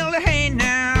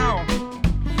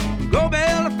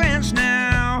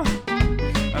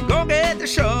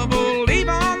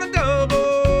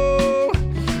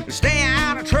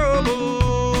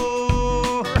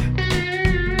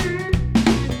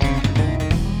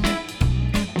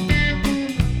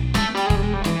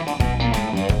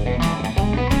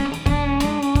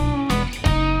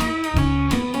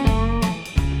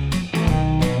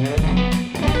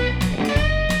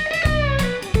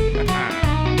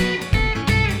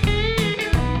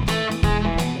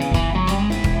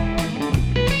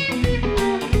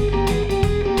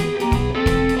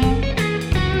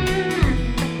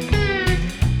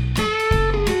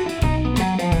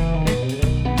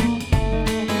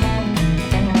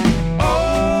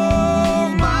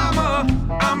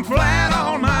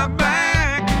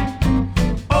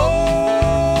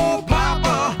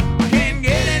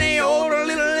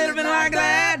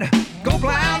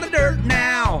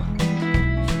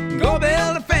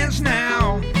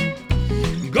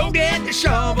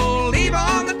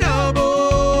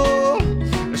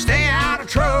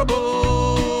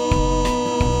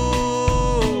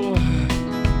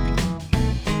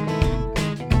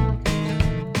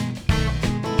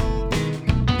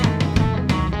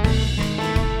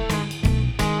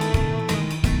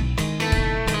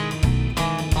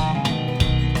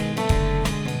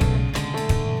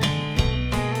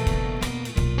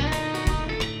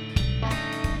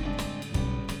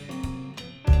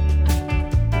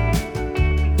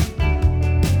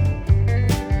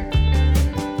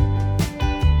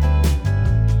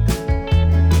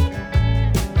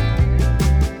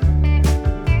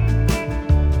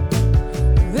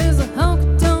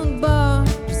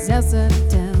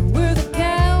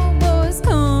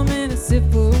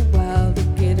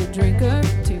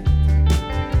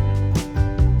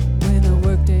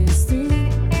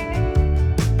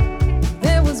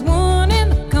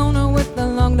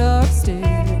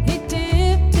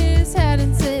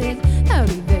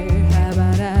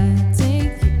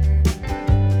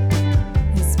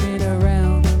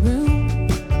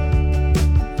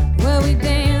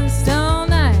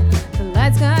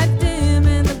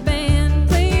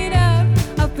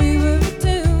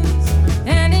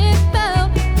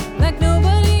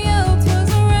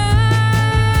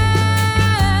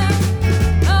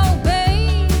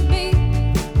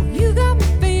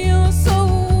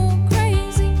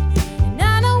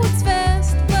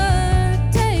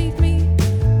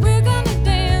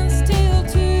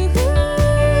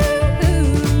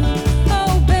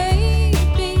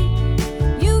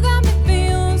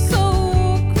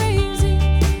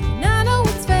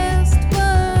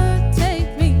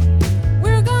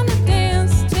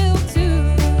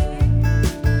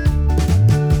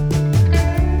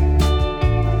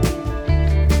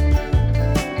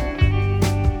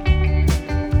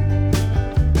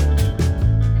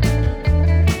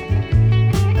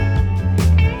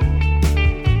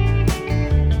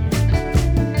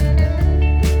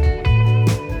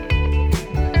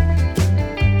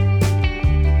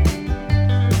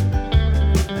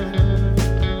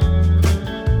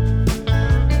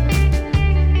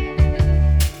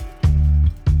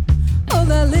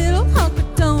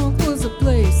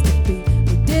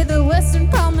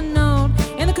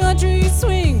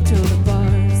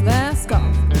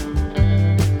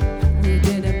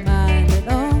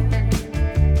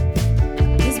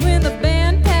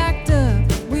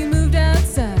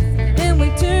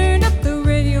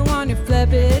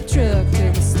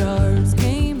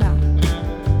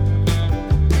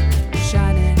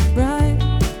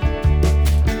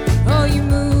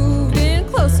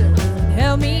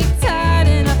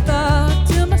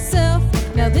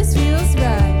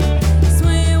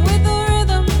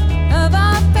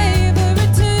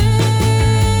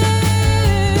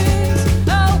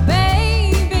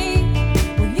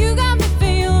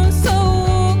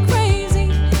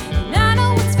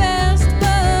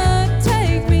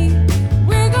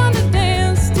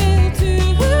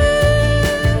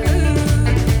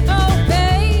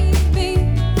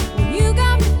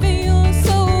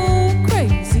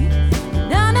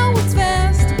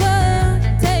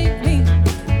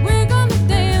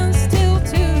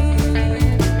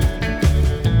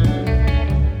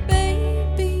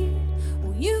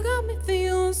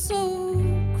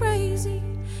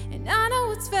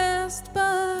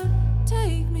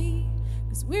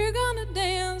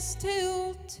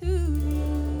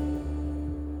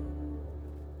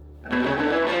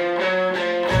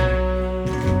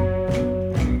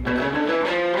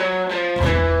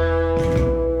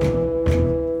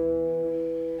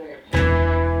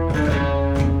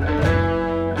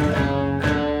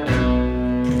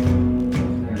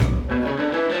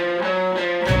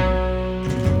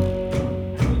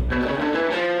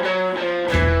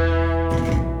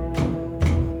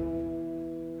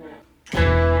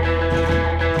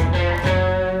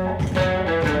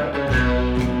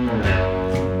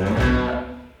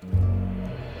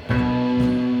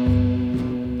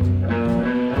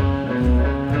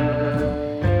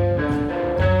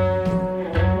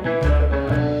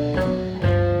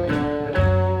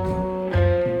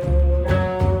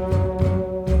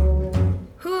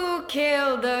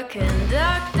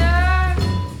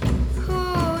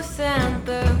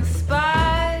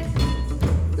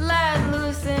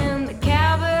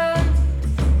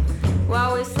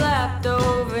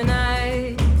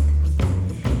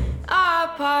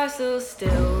 bustle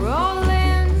still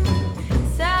rolling,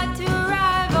 sad to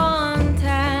arrive on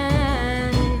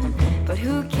time. But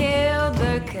who killed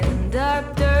the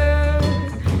conductor?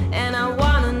 And I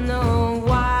wanna know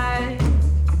why.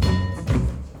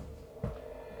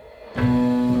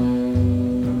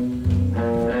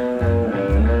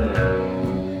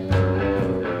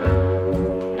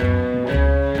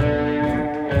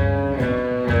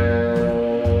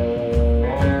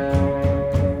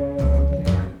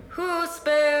 Who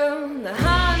spilled the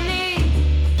honey?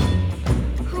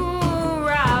 Who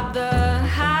robbed the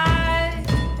high?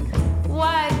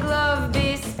 White glove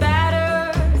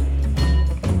bespattered,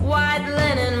 white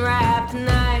linen wrapped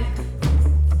knife.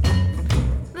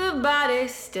 The body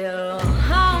still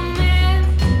humming,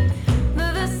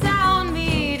 the sound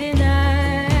me denied.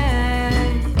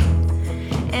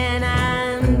 And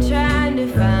I'm trying to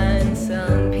find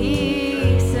some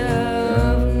peace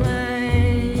of mind.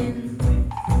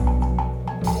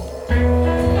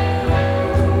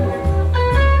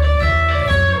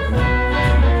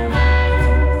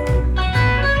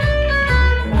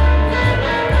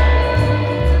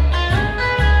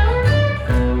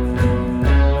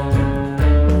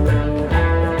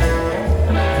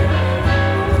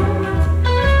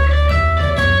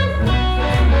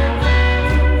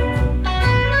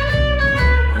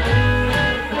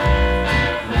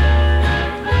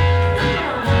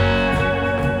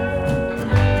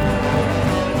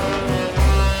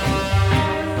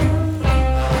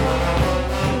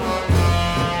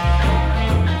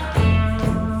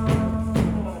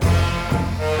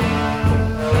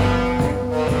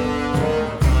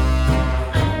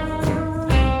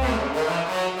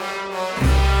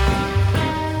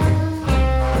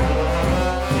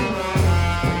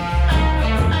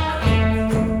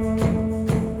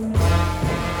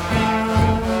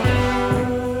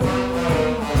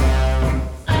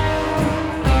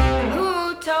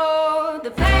 Who tore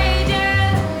the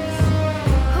pages?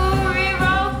 Who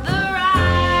rewrote the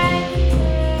rhyme?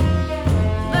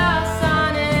 The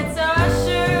sonnets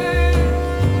ushered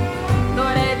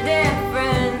toward a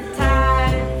different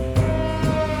time.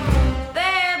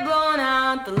 They've blown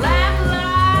out the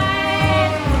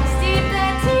lamplight, steeped the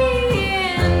tea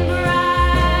in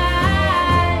brine.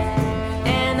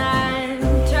 And I'm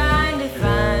trying to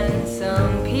find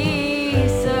some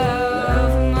peace of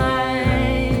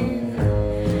mind.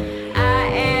 I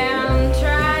am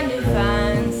trying to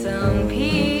find some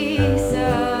peace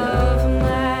of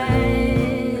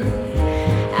mind.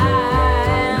 I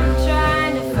am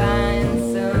trying to find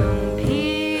some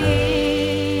peace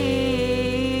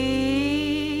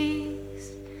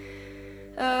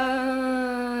of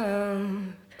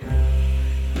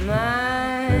mind.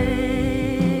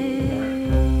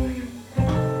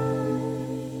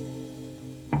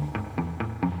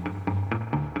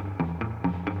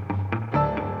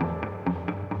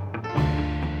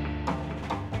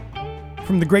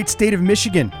 From the great state of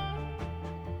Michigan,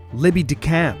 Libby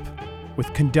DeCamp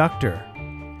with Conductor.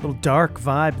 Little dark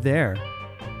vibe there.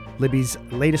 Libby's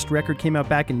latest record came out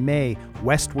back in May,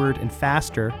 Westward and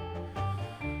Faster.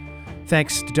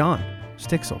 Thanks to Don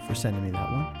Stixel for sending me that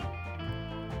one.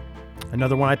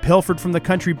 Another one I pilfered from the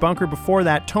country bunker before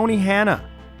that, Tony Hanna,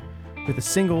 with a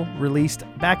single released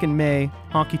back in May,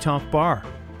 Honky Tonk Bar.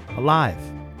 A live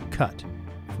cut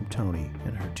from Tony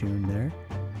and her tune there.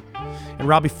 And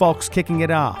Robbie Fulks kicking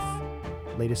it off.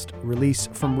 Latest release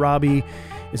from Robbie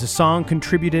is a song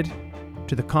contributed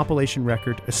to the compilation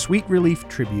record, A Sweet Relief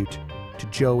Tribute to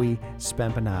Joey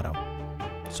Spampanato.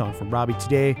 A song from Robbie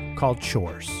today called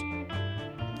Chores.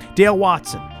 Dale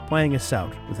Watson playing us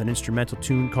out with an instrumental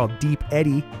tune called Deep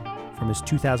Eddy from his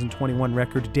 2021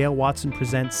 record. Dale Watson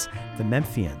presents The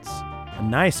Memphians. A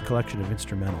nice collection of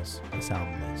instrumentals this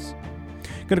album is.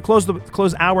 Going to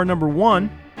close hour number one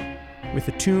with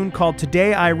a tune called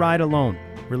Today I Ride Alone,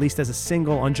 released as a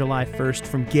single on July 1st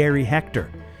from Gary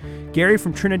Hector. Gary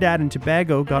from Trinidad and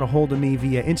Tobago got a hold of me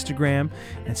via Instagram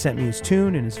and sent me his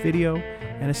tune and his video,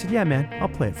 and I said, yeah man, I'll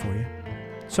play it for you.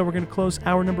 So we're going to close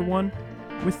hour number one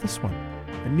with this one,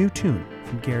 a new tune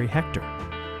from Gary Hector.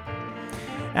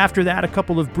 After that, a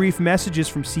couple of brief messages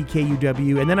from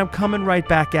CKUW, and then I'm coming right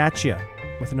back at you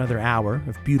with another hour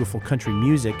of beautiful country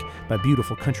music by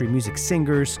beautiful country music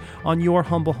singers on your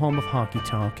humble home of honky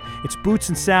tonk. It's Boots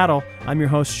and Saddle. I'm your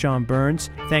host, Sean Burns.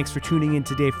 Thanks for tuning in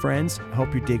today, friends. I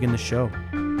hope you're digging the show.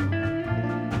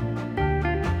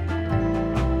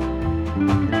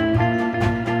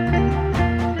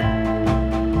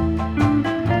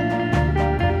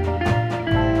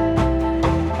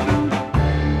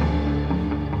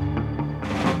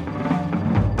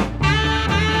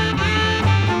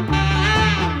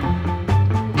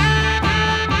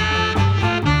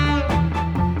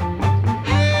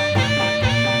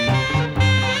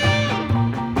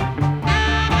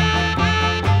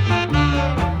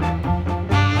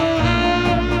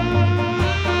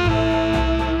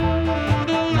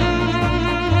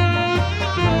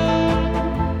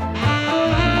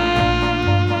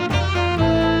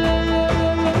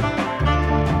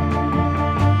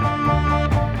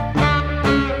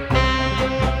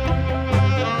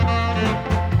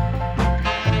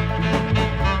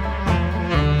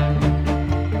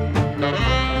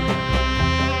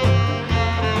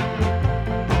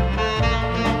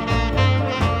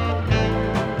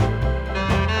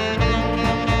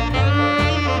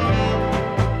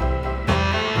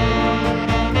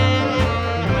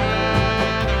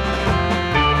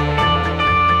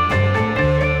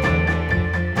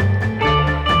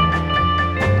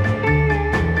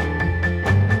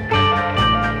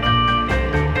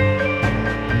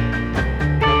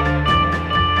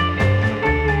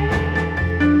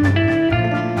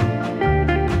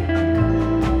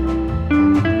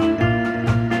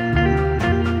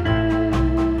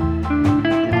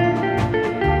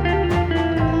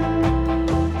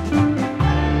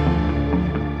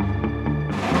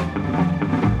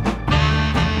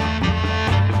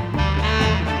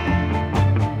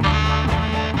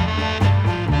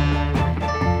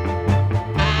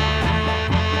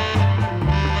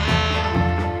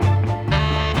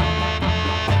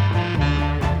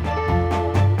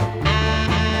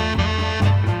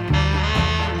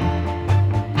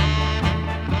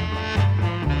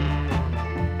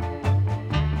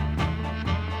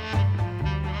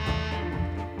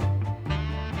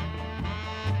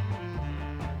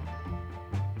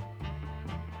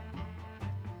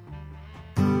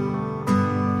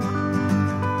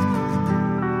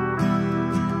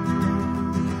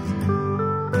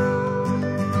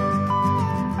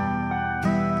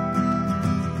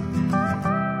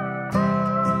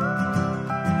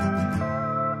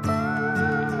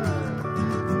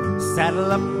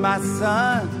 Saddle up, my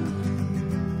son,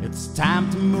 it's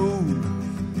time to move.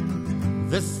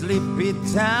 This sleepy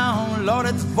town, Lord,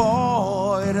 it's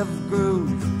void of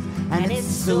groove, and it's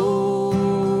so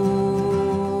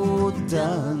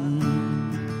done.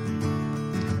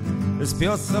 It's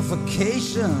pure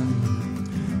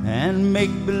suffocation and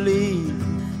make-believe.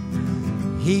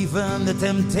 Even the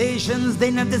temptations,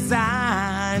 they're not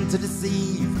designed to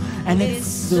deceive, and it's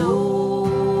so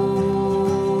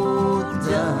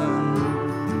done.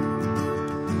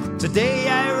 Today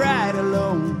I ride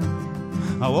alone,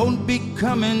 I won't be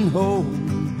coming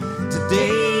home.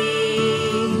 Today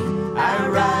I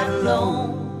ride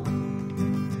alone.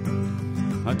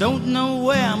 I don't know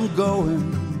where I'm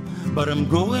going, but I'm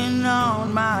going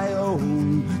on my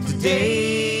own.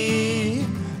 Today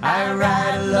I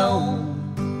ride alone.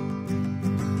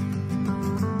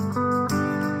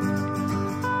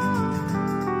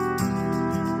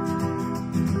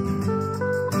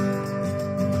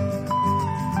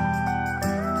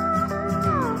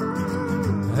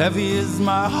 Heavy is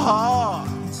my heart,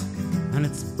 and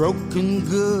it's broken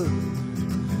good.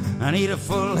 I need a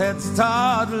full head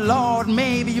start, Lord,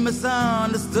 maybe you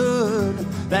misunderstood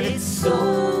that it's so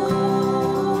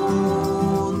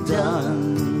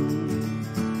done.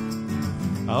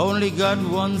 I only got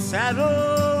one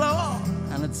saddle, Lord,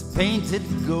 and it's painted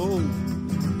gold.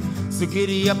 So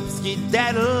giddy up,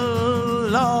 skedaddle,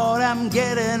 Lord, I'm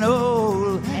getting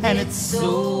old, and it's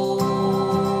so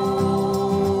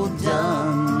done.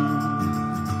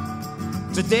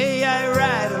 Today I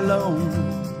ride alone,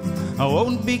 I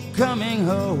won't be coming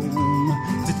home.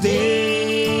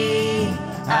 Today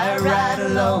I ride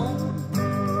alone.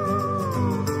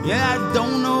 Yeah, I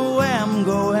don't know where I'm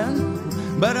going,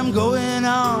 but I'm going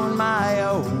on my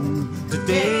own.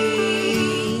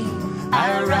 Today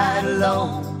I ride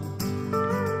alone.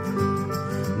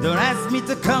 Don't ask me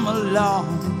to come along,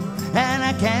 and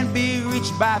I can't be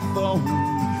reached by phone.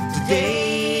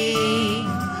 Today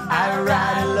I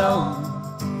ride alone.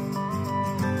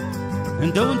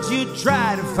 And don't you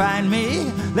try to find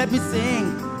me, let me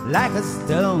sing like a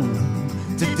stone.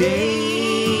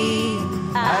 Today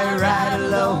I ride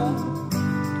alone.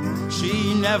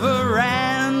 She never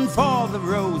ran for the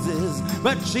roses,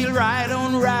 but she'll ride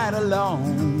on right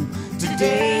along.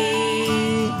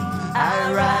 Today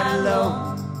I ride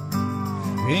alone.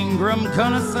 Ingram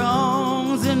kind of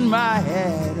songs in my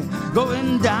head,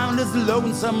 going down this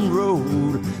lonesome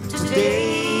road.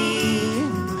 Today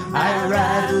I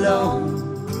ride alone.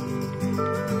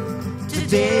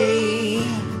 Today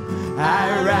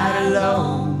I ride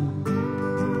alone.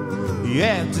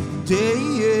 Yeah,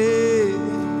 today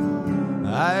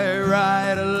I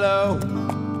ride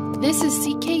alone. This is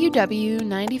CKUW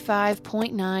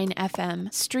 95.9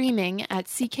 FM, streaming at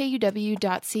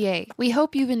ckuw.ca. We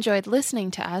hope you've enjoyed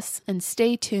listening to us, and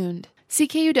stay tuned.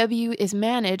 CKUW is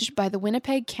managed by the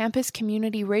Winnipeg Campus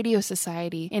Community Radio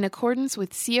Society in accordance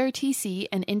with CRTC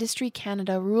and Industry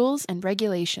Canada rules and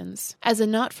regulations. As a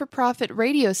not-for-profit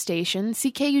radio station,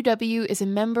 CKUW is a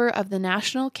member of the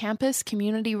National Campus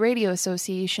Community Radio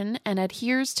Association and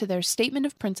adheres to their statement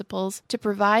of principles to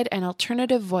provide an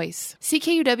alternative voice.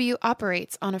 CKUW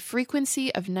operates on a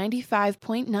frequency of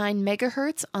 95.9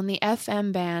 MHz on the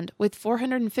FM band with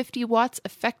 450 watts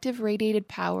effective radiated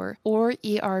power, or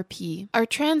ERP. Our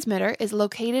transmitter is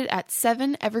located at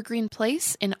 7 Evergreen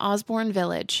Place in Osborne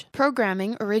Village.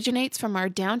 Programming originates from our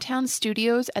downtown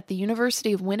studios at the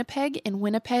University of Winnipeg in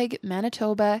Winnipeg,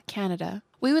 Manitoba, Canada.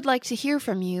 We would like to hear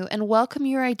from you and welcome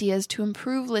your ideas to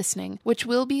improve listening, which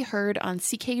will be heard on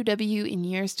CKUW in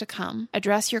years to come.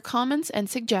 Address your comments and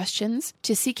suggestions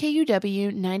to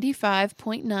CKUW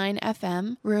 95.9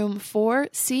 FM, room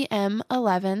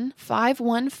 4CM11,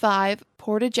 515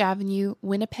 Portage Avenue,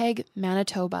 Winnipeg,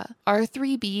 Manitoba,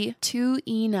 R3B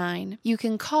 2E9. You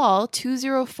can call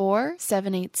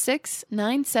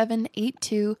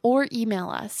 204-786-9782 or email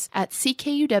us at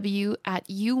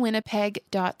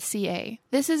ckuw@uwinnipeg.ca.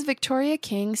 This is Victoria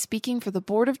King speaking for the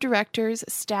Board of Directors,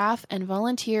 staff, and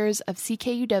volunteers of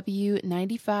CKUW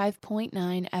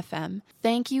 95.9 FM.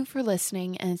 Thank you for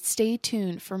listening and stay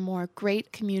tuned for more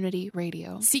great community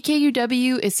radio.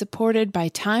 CKUW is supported by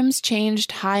Times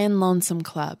Changed High and Lonesome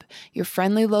Club, your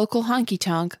friendly local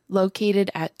honky-tonk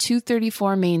located at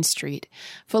 234 Main Street.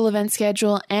 Full event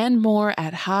schedule and more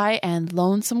at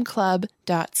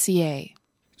highandlonesomeclub.ca.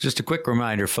 Just a quick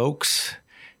reminder, folks,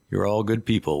 you're all good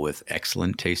people with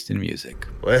excellent taste in music.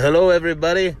 Well, hello,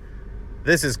 everybody.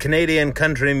 This is Canadian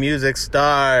country music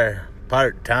star,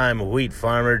 part-time wheat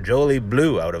farmer Jolie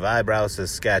Blue out of Eyebrow,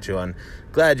 Saskatchewan.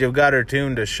 Glad you've got her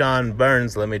tuned to Sean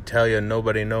Burns. Let me tell you,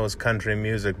 nobody knows country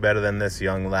music better than this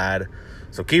young lad.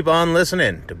 So keep on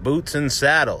listening to Boots and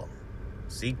Saddle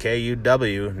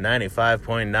CKUW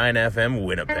 95.9 FM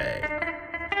Winnipeg.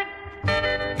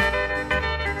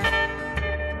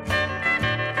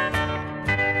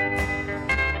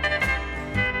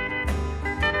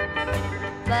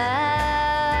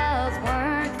 Vows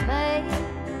weren't made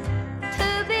to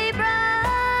be broken,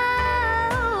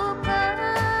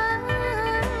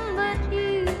 but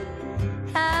you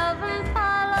haven't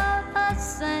followed a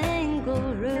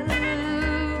single rule.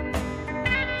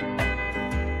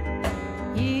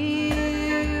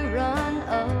 You run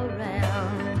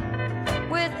around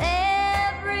with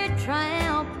every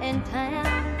tramp in town.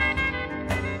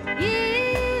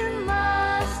 You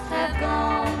must have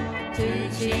gone to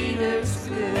cheater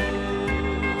school.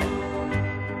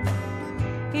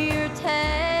 You're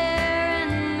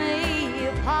tearing me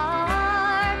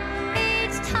apart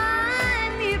each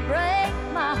time you break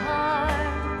my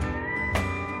heart.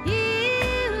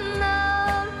 You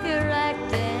know you're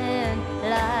acting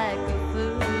like a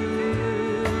fool.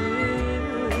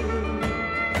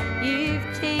 You've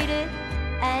cheated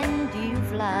and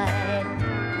you've lied.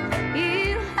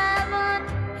 You haven't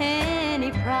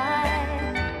any pride.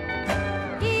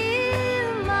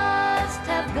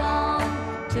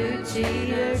 Gone to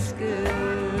cheater school.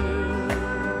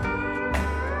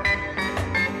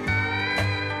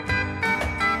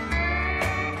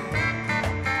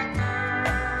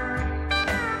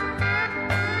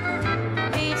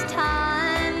 Each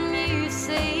time you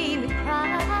see me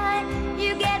cry,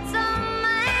 you get so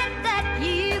mad that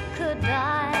you could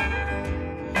die.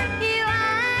 You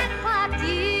act like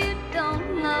you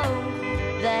don't know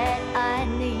that I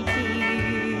need you.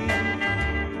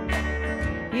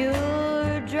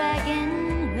 You're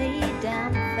dragging me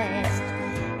down fast.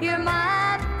 You're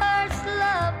my first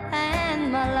love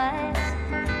and my last.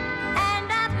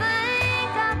 And I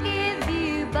think I'll give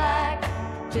you back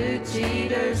to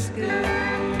cheater school.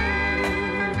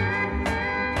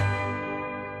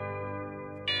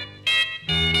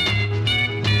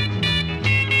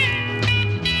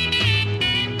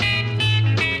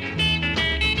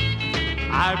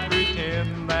 I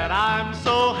pretend that I'm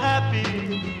so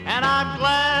happy, and I'm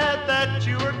glad that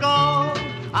you are gone.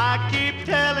 I keep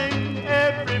telling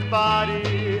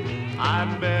everybody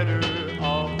I'm better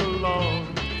off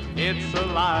alone. It's a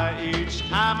lie each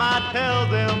time I tell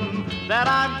them that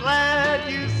I'm glad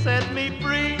you set me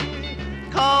free,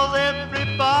 'cause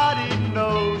everybody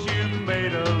knows you've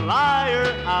made a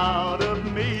liar out of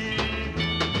me.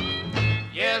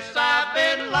 Yes, I've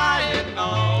been lying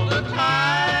all the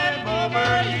time over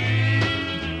you.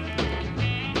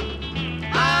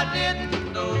 I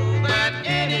didn't know that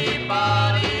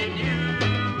anybody knew.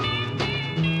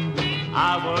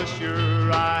 I was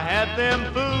sure I had them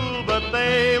fooled, but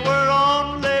they were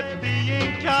only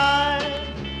being kind,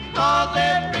 'cause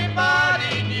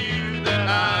everybody knew that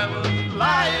I was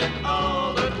lying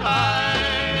all the time.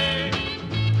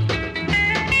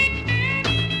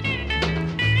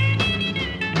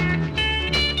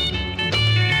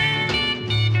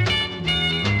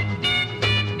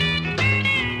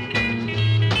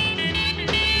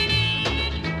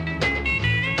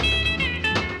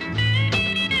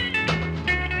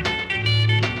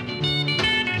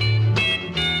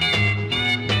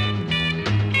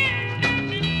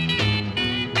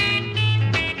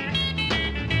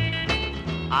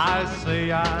 I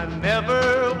say I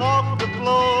never walk the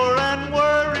floor and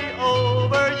worry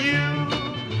over you,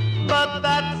 but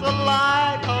that's a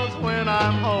lie, 'cause when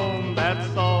I'm home,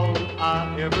 that's all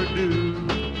I ever do.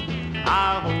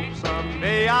 I hope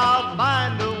someday I'll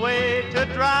find a way to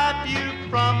drive you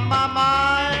from my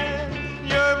mind.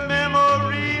 Your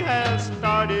memory has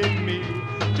started me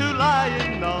to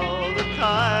lying all the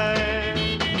time.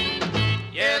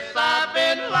 Yes, I've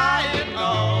been lying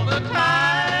all the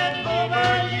time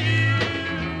over you.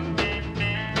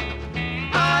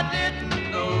 I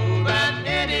didn't know that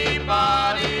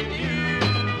anybody knew.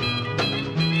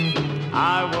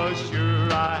 I was sure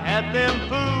I had them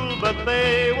fooled, but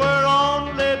they were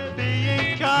only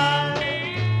being kind,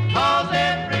 'cause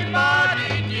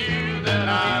everybody knew that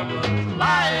I was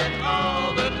lying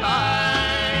all the time.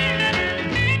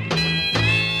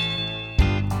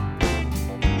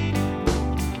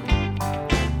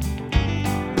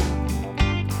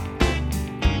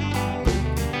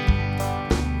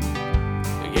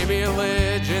 Give me a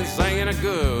legend singing a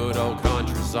good old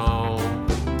country song,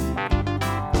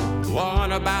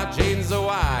 one about cheating so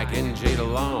I can cheat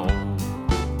alone.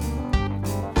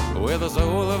 Well, the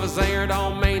soul of a singer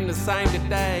don't mean the same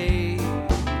today,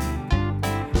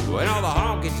 when all the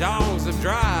honky-tonks have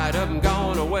dried up and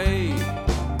gone away.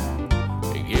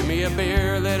 Give me a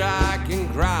beer that I can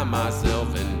cry myself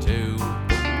into.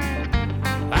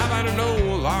 How about an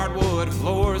old hardwood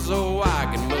floor so I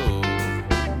can move.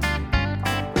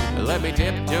 Let me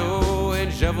tiptoe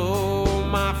and shovel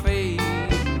my feet.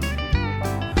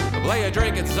 Play a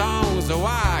drinking song so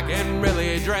I can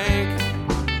really drink.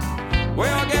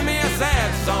 Well, give me a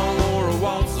sad song or a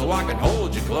waltz so I can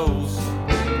hold you close.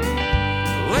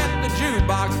 Let the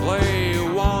jukebox play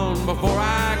one before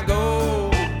I go.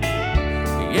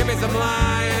 Give me some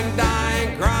lying,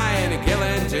 dying, crying, and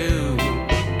killing too.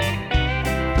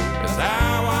 That's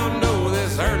how I know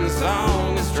this hurting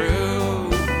song is true.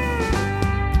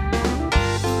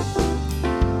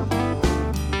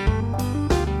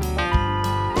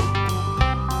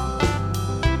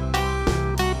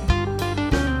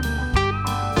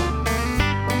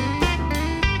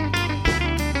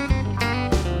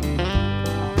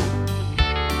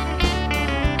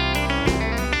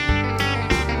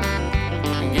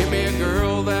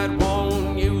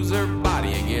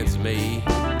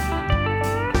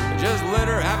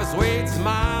 Sweet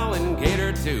smile and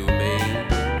cater to me.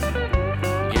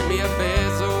 Give me a bed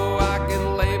so I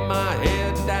can lay my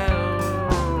head down.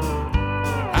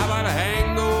 How about a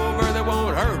hangover that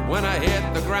won't hurt when I hit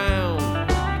the ground?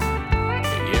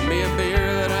 Give me a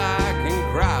beer that I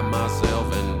can cry myself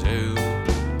into.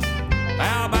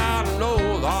 How about an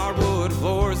old hardwood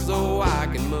floor so I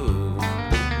can move?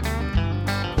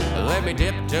 Let me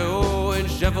tiptoe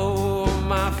and shuffle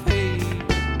my feet.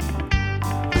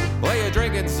 Play a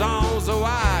drinking song so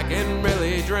I can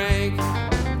really drink.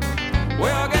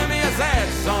 Well, give me a sad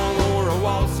song or a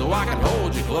waltz so I can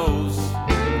hold you close.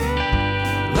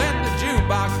 Let the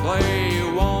jukebox play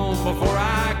one before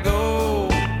I go.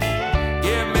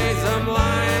 Give me some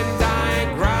lying,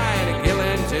 dying, crying, and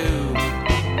killing too.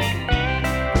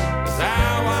 That's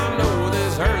how I know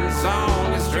this hurting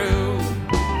song is true.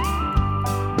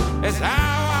 That's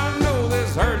how I know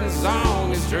this hurting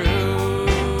song is true.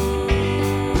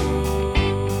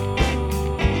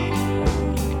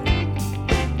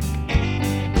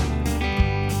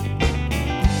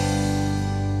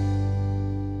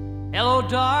 Hello,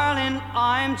 darling,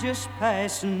 I'm just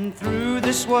passing through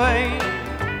this way.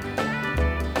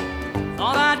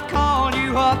 Thought I'd call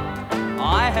you up,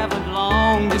 I haven't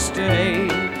long to stay.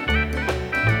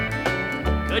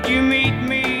 Could you meet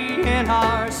me in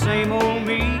our same old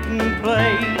meeting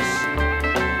place?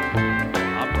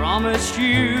 I promise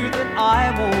you that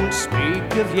I won't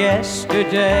speak of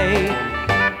yesterday.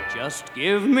 Just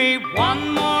give me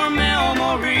one more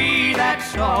memory,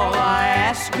 that's all I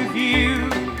ask of you.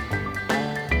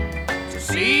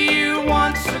 See you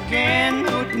once again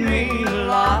would mean a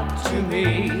lot to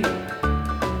me.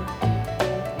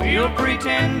 We'll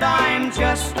pretend I'm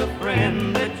just a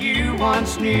friend that you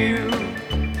once knew.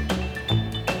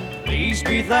 Please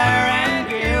be there and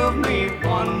give me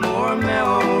one more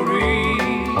memory.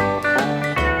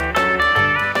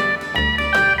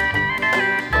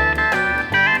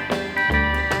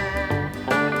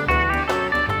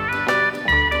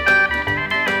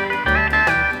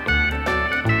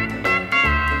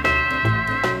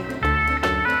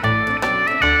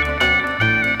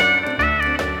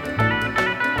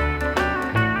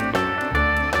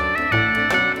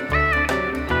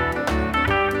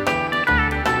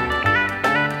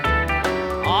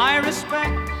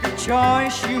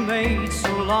 Choice you made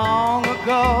so long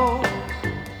ago.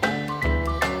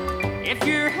 If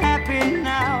you're happy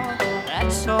now,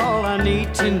 that's all I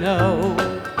need to know.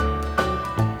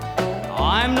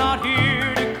 I'm not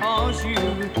here to cause you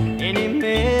any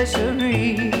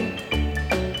misery,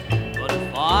 but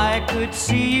if I could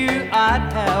see you,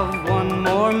 I'd have one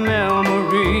more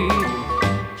memory.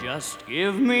 Just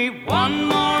give me one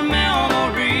more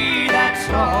memory, that's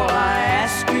all I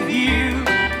ask of you.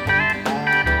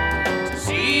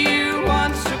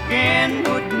 Again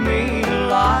would mean a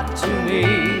lot to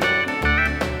me.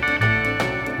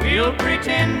 We'll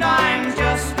pretend I'm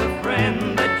just a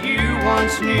friend that you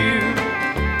once knew.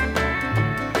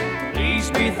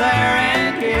 Please be there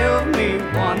and give me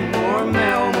one more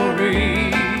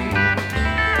memory.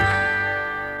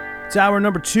 It's hour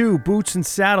number 2. Boots and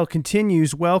Saddle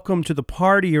continues. Welcome to the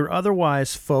party or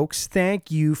otherwise, folks. Thank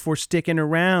you for sticking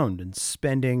around and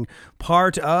spending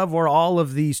part of or all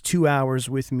of these 2 hours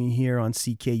with me here on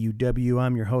CKUW.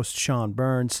 I'm your host, Sean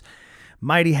Burns.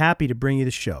 Mighty happy to bring you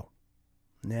the show.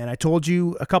 And I told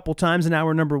you a couple times in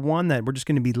hour number 1 that we're just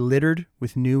going to be littered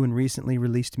with new and recently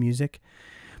released music.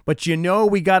 But you know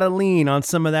we got to lean on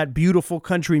some of that beautiful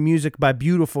country music by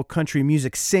beautiful country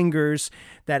music singers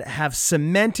that have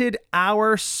cemented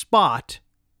our spot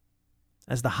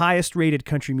as the highest rated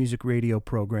country music radio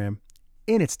program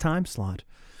in its time slot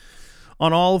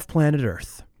on all of planet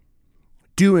Earth,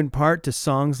 due in part to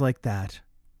songs like that.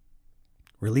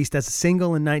 released as a single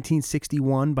in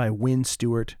 1961 by Wynn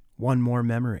Stewart, One More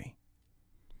Memory.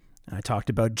 I talked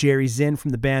about Jerry Zinn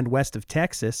from the band West of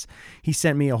Texas. He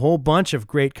sent me a whole bunch of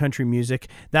great country music.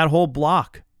 That whole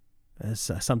block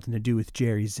has something to do with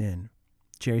Jerry Zinn.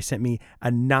 Jerry sent me a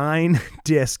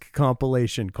 9-disc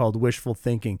compilation called Wishful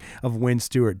Thinking of Wynn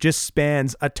Stewart. Just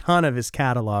spans a ton of his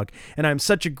catalog. And I'm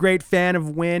such a great fan of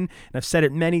Wynn, and I've said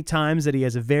it many times that he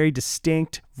has a very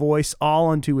distinct voice all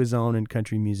unto his own in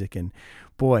country music. And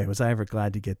boy, was I ever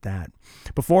glad to get that.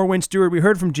 Before Wynn Stewart, we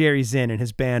heard from Jerry Zinn and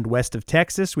his band West of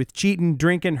Texas with Cheatin',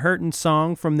 Drinkin', Hurtin'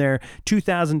 song from their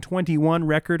 2021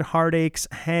 record Heartaches,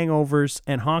 Hangovers,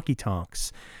 and Honky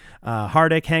Tonks.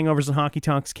 Heartache, Hangovers, and Honky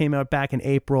Tonks came out back in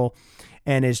April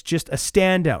and is just a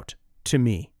standout to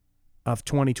me of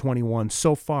 2021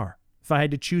 so far. If I had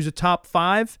to choose a top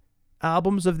 5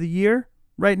 albums of the year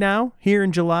right now, here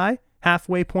in July,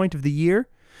 halfway point of the year,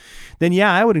 then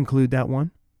yeah, I would include that one.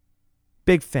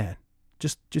 Big fan.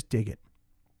 Just dig it.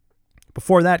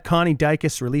 Before that, Connie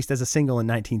Dykes released as a single in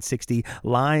 1960,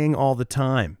 Lying All the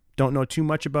Time. Don't know too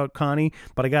much about Connie,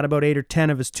 but I got about 8 or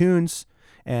 10 of his tunes.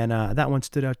 And that one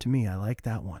stood out to me. I like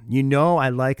that one. You know I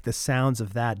like the sounds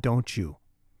of that, don't you?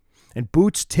 And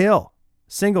Boots Till,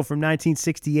 single from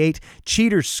 1968,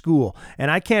 Cheater's School.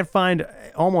 And I can't find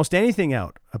almost anything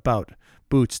out about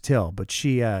Boots Till, but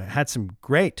she had some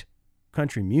great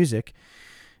country music.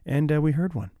 And we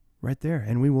heard one right there,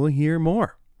 and we will hear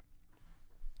more.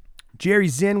 Jerry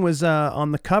Zinn was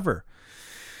on the cover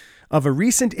of a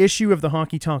recent issue of the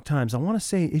Honky Tonk Times. I want to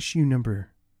say issue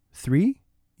number 3.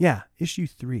 Yeah, issue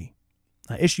 3.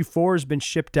 Issue 4 has been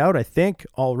shipped out, I think,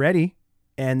 already.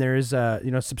 And there's a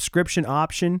subscription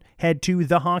option. Head to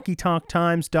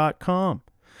thehonkytonktimes.com.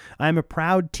 I'm a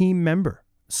proud team member,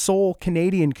 sole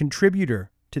Canadian contributor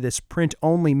to this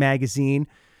print-only magazine,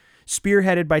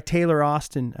 spearheaded by Taylor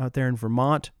Austin out there in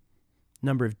Vermont.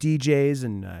 Number of DJs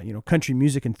and country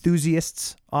music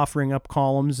enthusiasts offering up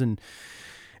columns and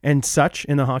such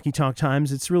in the Honky Tonk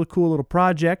Times. It's a really cool little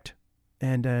project.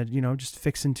 And, just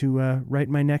fixing to write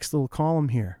my next little column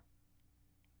here.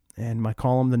 And my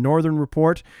column, The Northern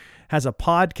Report, has a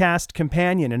podcast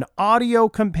companion, an audio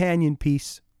companion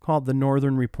piece called The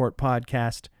Northern Report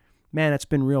Podcast. Man, it's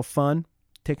been real fun.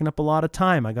 Taking up a lot of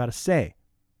time, I got to say.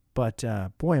 But,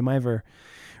 boy, am I ever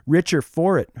richer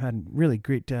for it. I had a really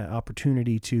great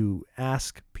opportunity to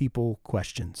ask people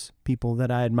questions, people that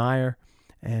I admire,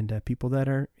 and people that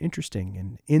are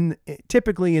interesting and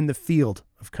typically in the field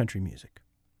of country music.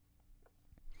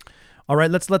 All right,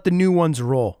 let's let the new ones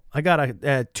roll. I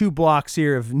got 2 blocks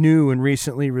here of new and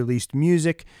recently released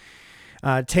music.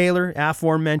 Taylor,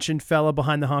 aforementioned fella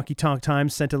behind the Honky Tonk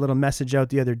Times, sent a little message out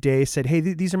the other day, said, hey,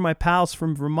 these are my pals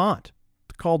from Vermont.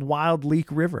 It's called Wild Leak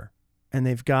River. And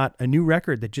they've got a new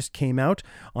record that just came out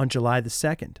on July the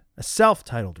 2nd, a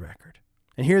self-titled record.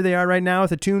 And here they are right now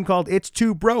with a tune called It's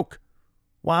Too Broke.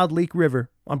 Wild Leak River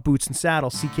on Boots and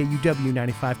Saddle, CKUW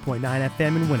 95.9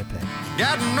 FM in Winnipeg.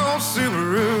 Got an old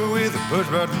Subaru with a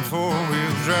push-button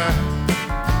 4-wheel drive.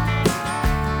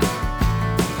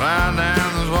 Flying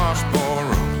down this washboard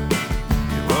road,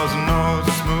 it wasn't always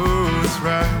the smoothest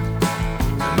ride.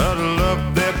 Muddle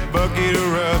up that bucket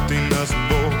of rustiness,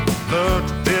 boy,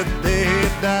 looked at they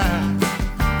died.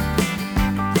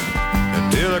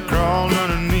 Until I crawled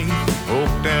underneath,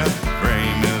 poked out the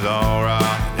frame is all right.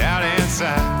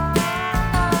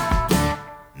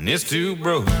 And it's too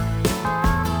broke, and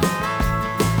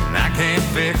I can't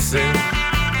fix it.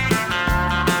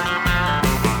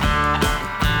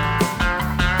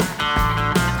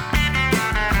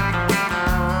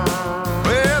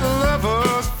 Well, the love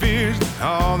was fierce,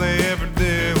 all they ever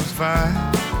did was fight.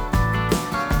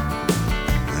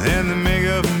 Then they make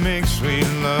up and make sweet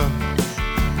love,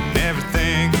 and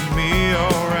everything can be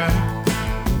alright.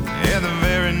 And the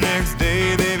very next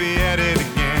day they be at it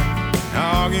again,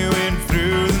 arguing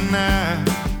through the night.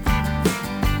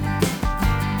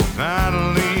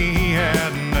 Finally he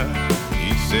had enough.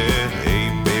 He said, hey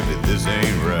baby, this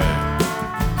ain't right,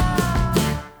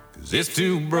 'cause it's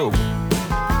too broke, and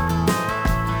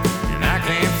I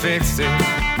can't fix it.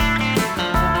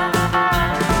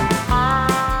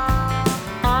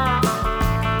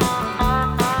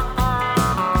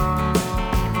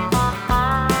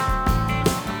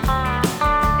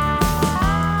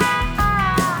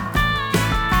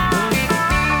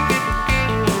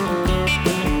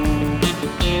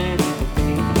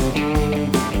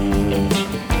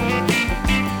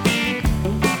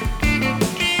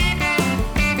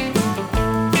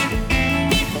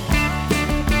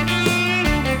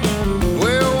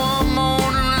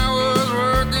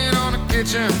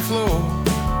 Kitchen floor,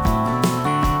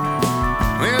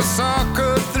 well, saw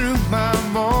cut through my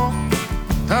ball,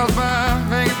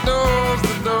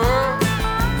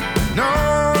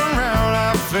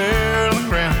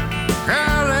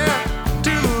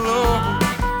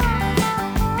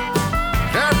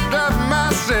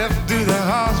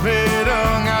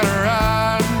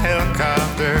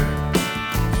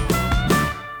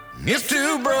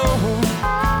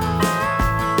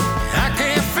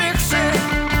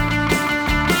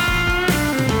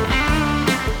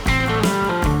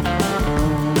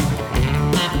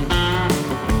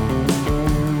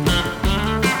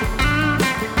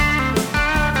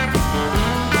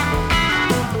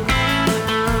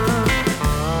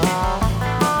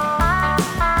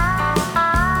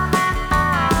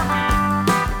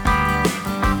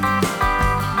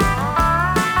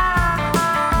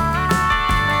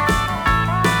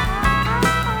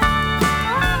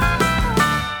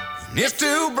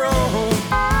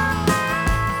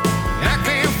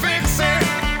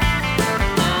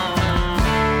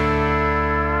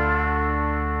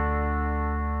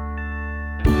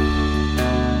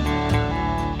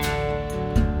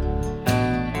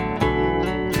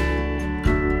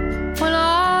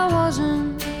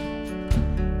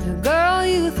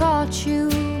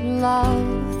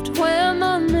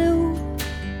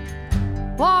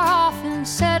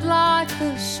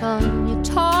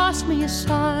 me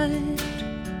aside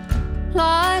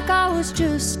like I was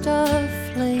just a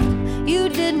flame. You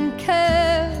didn't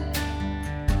care,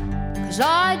 'cause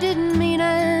I didn't mean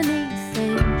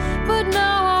anything. But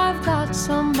now I've got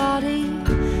somebody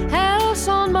else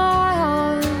on my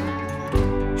arm,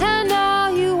 and now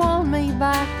you want me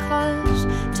back, 'cause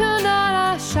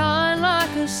tonight I shine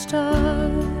like a star.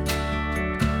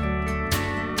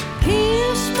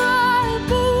 Kiss my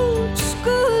boots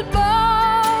goodbye,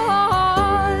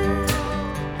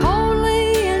 only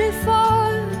in it for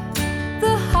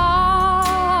the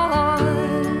heart.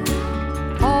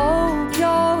 Hope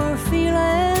you're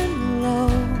feeling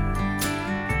low.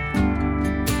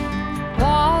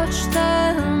 Watch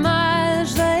them as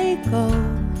they go.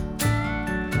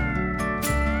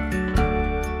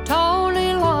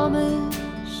 Tony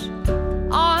Lamas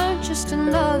aren't just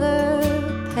another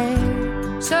pair.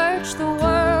 Search the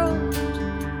world,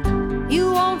 you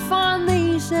won't find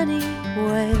these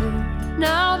anywhere.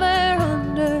 Now they're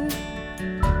under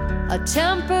a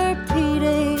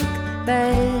Tempur-Pedic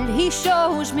bed. He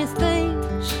shows me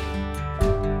things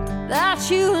that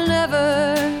you never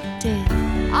did.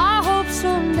 I hope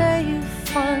someday you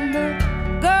find the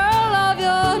girl of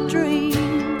your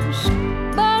dreams.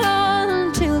 But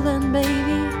until then,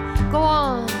 baby, go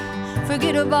on,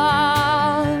 forget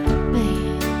about me.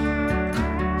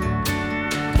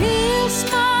 Kiss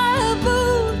my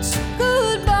boots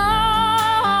goodbye,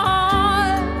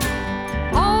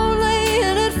 only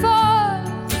in it for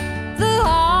the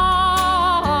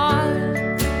heart.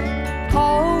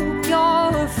 Hope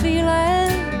you're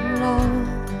feeling low.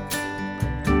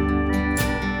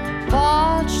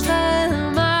 Watch them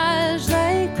as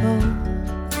they go.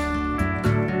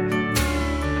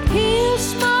 Kiss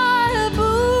my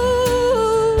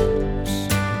boots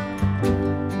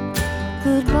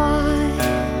goodbye.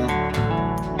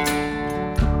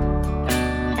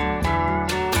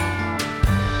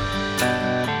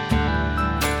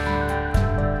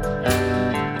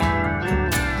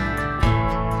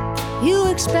 You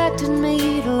expected me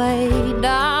to lay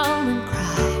down and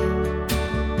cry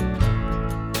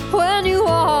when you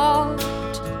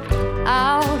walked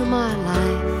out of my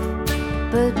life.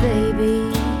 But baby,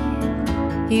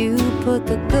 you put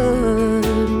the good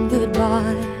in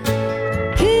goodbye.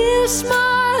 Kiss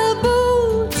my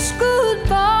boots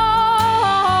goodbye,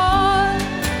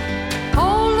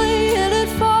 only in it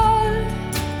for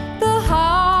the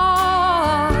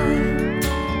heart.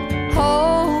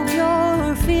 Hope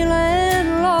you're feeling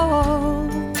low.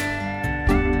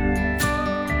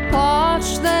 Watch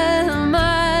them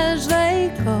as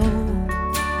they go.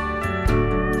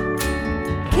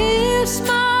 Kiss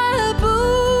my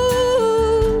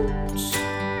boots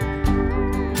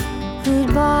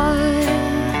goodbye.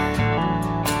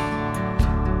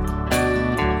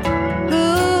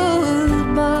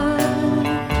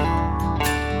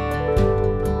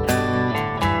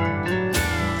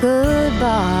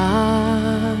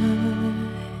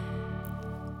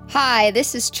 Hi,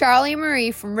 this is Charlie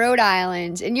Marie from Rhode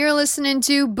Island, and you're listening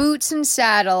to Boots and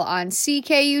Saddle on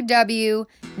CKUW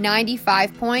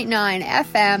 95.9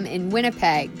 FM in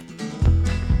Winnipeg.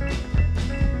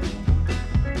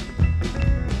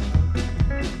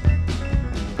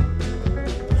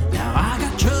 Now I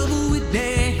got trouble with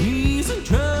days and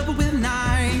trouble with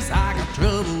nights. I got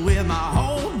trouble with my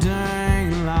whole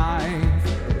dang life.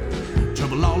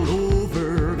 Trouble all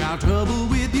over, got trouble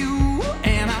with you,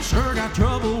 and I sure got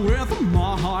trouble with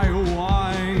my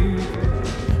wife.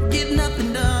 Get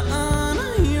nothing done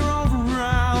here all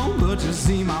around, but you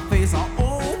see my face all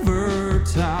over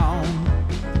town.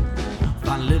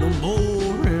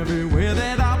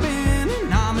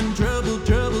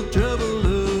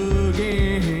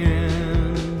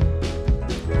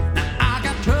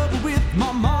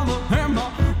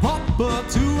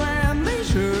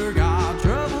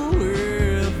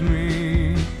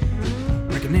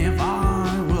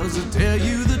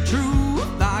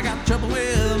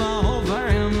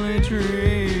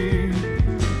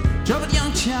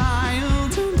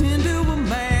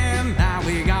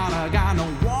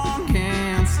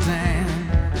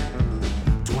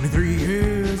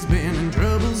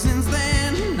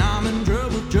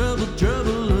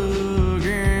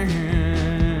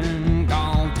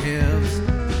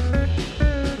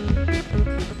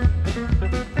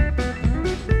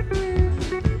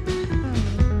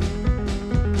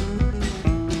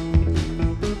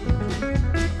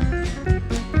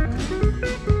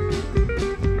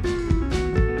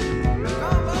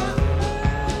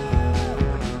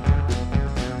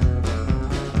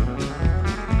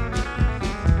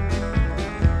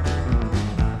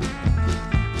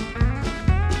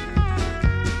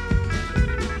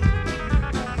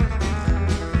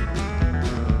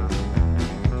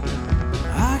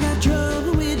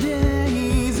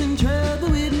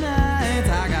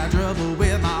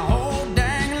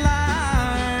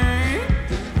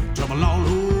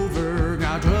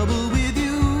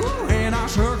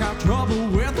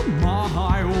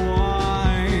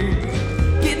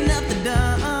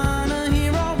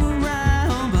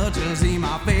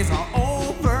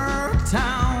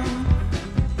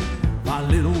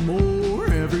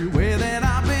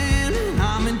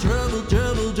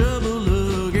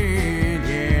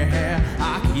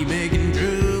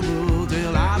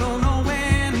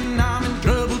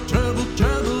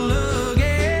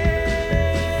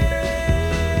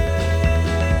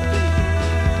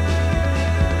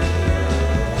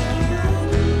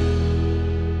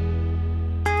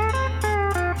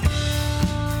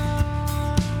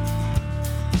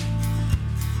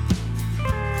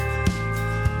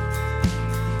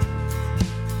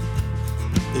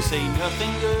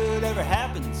 Nothing good ever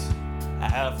happens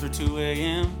after 2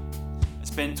 a.m. I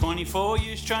spent 24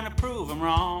 years trying to prove I'm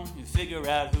wrong and figure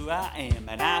out who I am.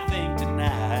 And I think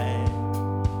tonight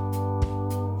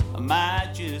I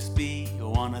might just be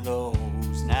one of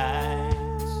those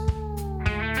nights.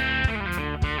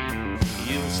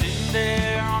 You were sitting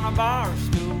there on a bar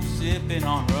stool, sipping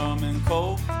on rum and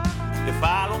coke. You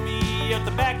follow me out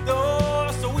the back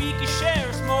door so we can share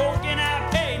a smoke, and I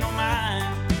pay no mind.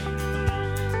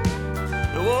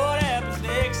 But what happens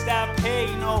next, I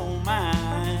pay no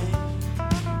mind.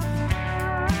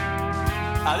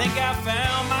 I think I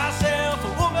found myself a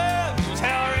woman who's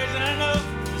hell raising enough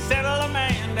to settle a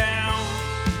man down.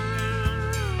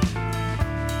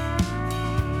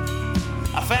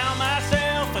 I found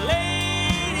myself a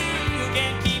lady who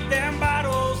can't keep them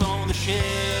bottles on the shelf.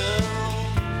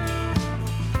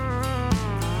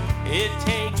 It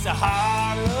takes a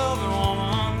hard-loving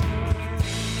woman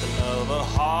to love a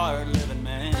hard-living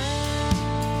man.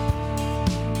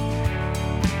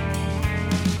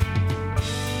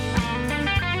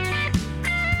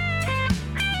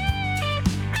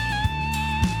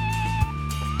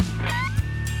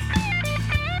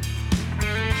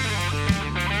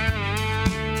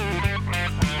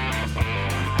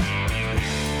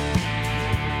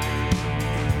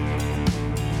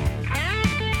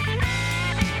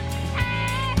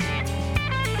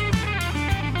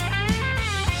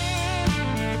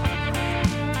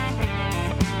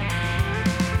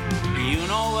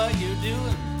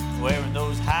 Wearing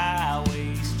those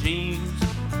high-waist jeans.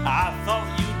 I thought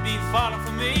you'd be falling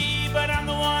for me, but I'm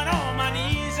the one on my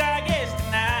knees, I guess,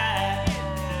 tonight.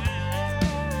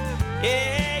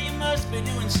 Yeah, you must be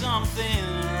doing something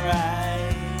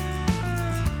right.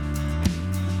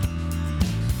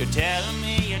 You're telling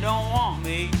me you don't want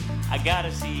me, I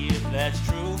gotta see if that's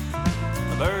true.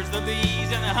 The birds, the bees,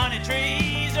 and the honey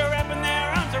trees are wrapping their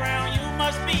arms around you.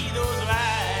 Must be those lights.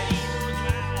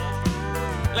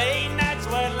 Late nights,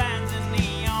 white lines and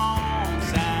neon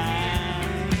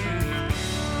signs.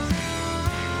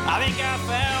 I think I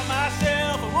found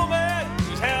myself a woman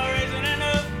who's hell-raising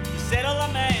enough to settle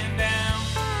a man down.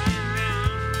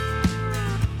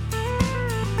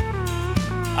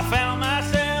 I found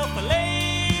myself a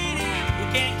lady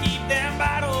who can't keep them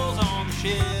bottles on the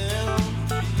shelf.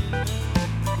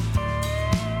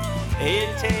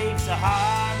 It takes a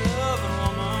hard-loving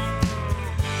woman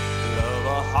to love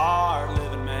a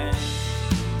hard-living man.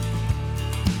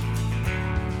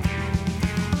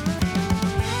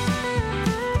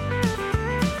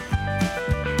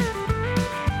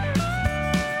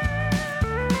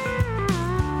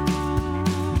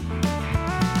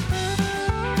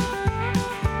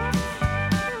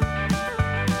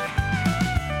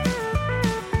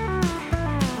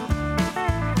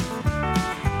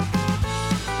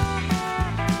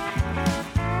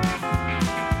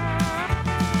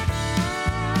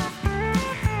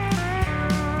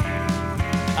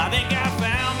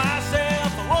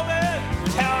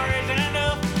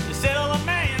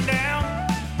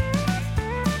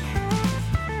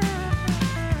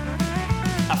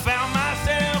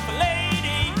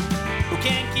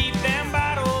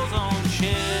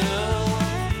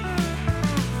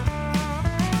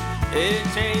 It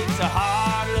takes a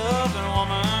hard-loving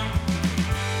woman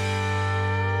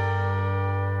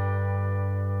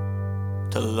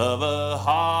to love a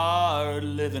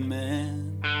hard-living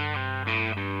man.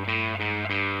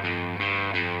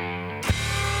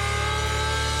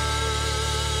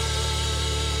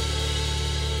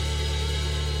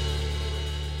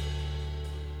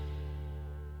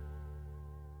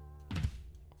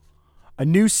 A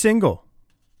new single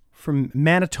from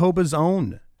Manitoba's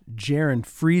own Jaron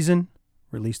Friesen,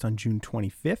 released on June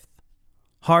 25th,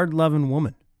 Hard Lovin'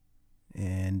 Woman.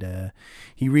 And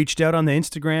he reached out on the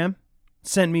Instagram,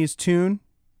 sent me his tune.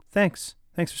 Thanks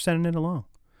for sending it along.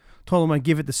 Told him I'd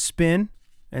give it the spin,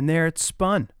 and there it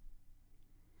spun.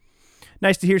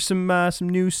 Nice to hear some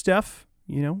new stuff,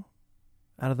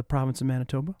 out of the province of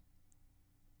Manitoba.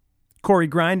 Corey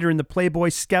Grinder and the Playboy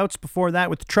Scouts before that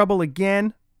with Trouble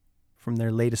Again from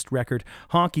their latest record,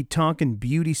 Honky Tonkin'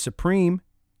 Beauty Supreme,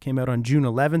 came out on June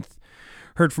 11th.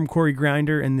 Heard from Corey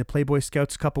Grinder and the Playboy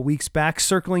Scouts a couple weeks back.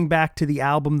 Circling back to the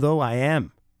album, though, I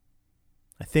Am.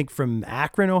 I think from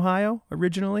Akron, Ohio,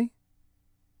 originally.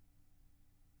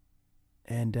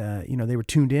 And, they were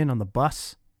tuned in on the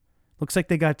bus. Looks like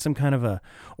they got some kind of a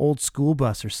old school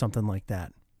bus or something like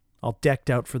that. All decked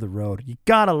out for the road. You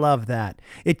gotta love that.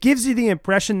 It gives you the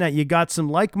impression that you got some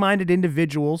like-minded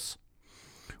individuals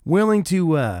willing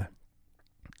to,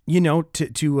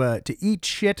 to eat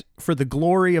shit for the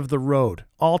glory of the road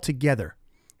all together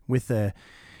with a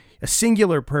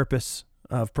singular purpose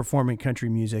of performing country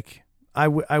music I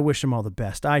wish him all the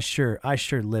best. I sure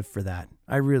live for that.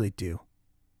 I really do.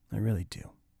 I really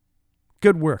do.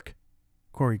 Good work,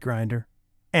 Corey Grinder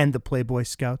and the Playboy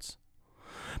Scouts.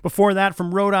 Before that,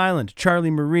 from Rhode Island,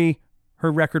 Charlie Marie.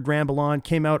 Her record Ramble On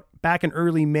came out back in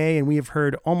early May, and we have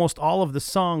heard almost all of the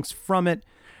songs from it.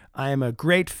 I am a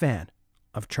great fan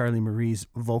of Charlie Marie's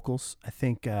vocals. I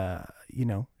think,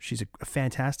 she's a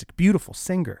fantastic, beautiful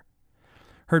singer.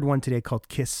 Heard one today called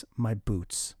Kiss My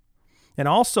Boots. And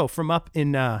also from up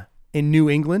in New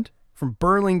England, from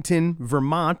Burlington,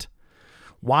 Vermont,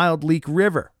 Wild Leak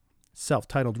River.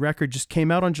 Self-titled record just came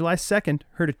out on July 2nd.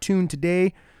 Heard a tune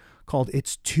today called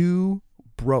It's Too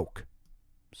Broke.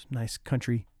 Some nice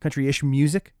country-ish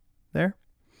music there.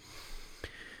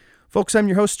 Folks, I'm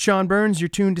your host, Sean Burns. You're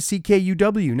tuned to CKUW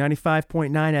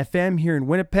 95.9 FM here in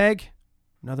Winnipeg.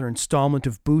 Another installment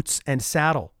of Boots and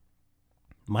Saddle.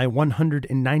 My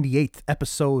 198th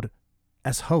episode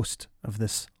as host of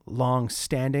this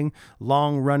long-standing,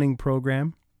 long-running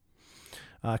program.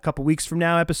 A couple weeks from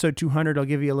now, episode 200, I'll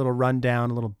give you a little rundown,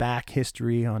 a little back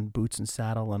history on Boots and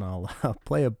Saddle, and I'll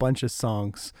play a bunch of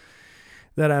songs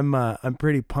that I'm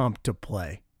pretty pumped to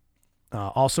play.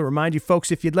 Also remind you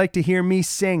folks, if you'd like to hear me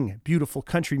sing beautiful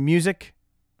country music,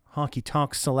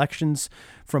 honky-tonk selections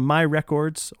from my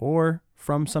records, or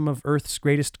from some of Earth's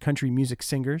greatest country music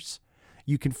singers,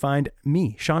 you can find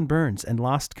me, Sean Burns, and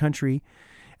Lost Country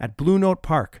at Blue Note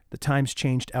Park, The Times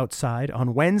Changed Outside,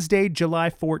 on Wednesday, July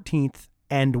 14th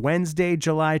and Wednesday,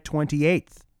 July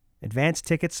 28th. Advance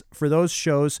tickets for those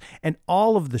shows and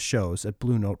all of the shows at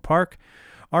Blue Note Park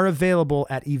are available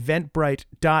at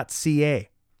eventbrite.ca.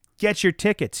 Get your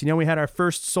tickets. We had our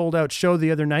first sold-out show the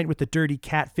other night with the Dirty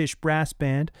Catfish Brass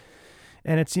Band,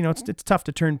 and it's tough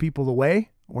to turn people away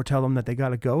or tell them that they got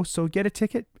to go, so get a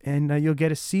ticket, and you'll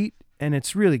get a seat, and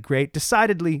it's really great.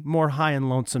 Decidedly more high and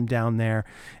lonesome down there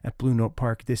at Blue Note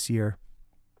Park this year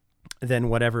than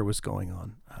whatever was going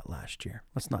on last year.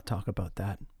 Let's not talk about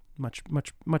that. Much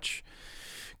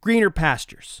greener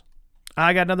pastures.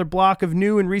 I got another block of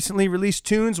new and recently released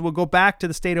tunes. We'll go back to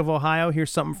the state of Ohio. Here's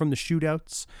something from the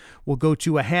Shootouts. We'll go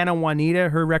to a Hannah Juanita,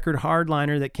 her record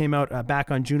Hardliner that came out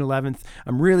back on June 11th.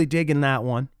 I'm really digging that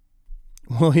one.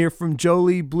 We'll hear from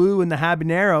Jolie Blue and the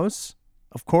Habaneros.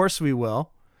 Of course we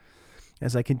will,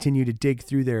 as I continue to dig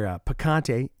through their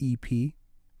Picante EP.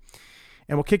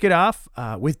 And we'll kick it off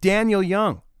with Daniel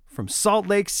Young from Salt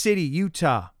Lake City,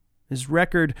 Utah. His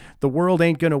record, The World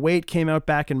Ain't Gonna Wait, came out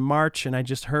back in March, and I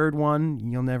just heard one.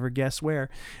 You'll never guess where.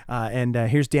 And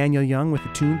here's Daniel Young with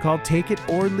a tune called Take It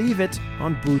or Leave It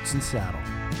on Boots and Saddle.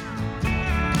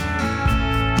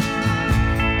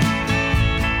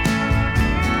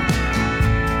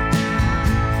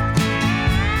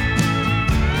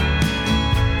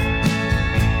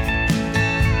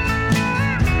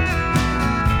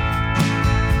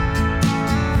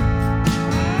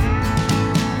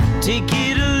 Take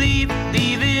it or leave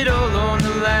it all on the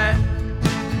line.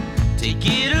 Take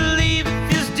it or leave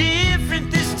it, feels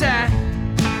different this time.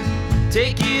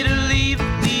 Take it or leave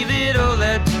it all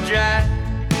out to dry.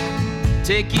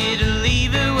 Take it or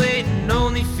leave it, waiting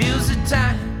only feels the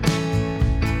time.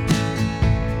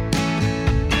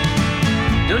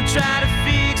 Don't try to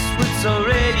fix what's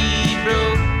already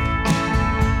broke.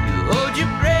 You hold your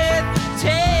breath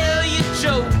until you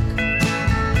choke.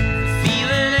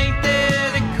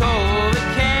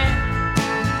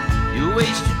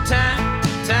 Waste your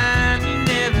time you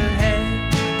never had.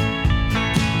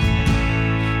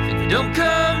 If it don't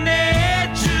come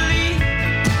naturally,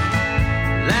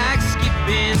 like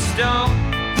skipping stone.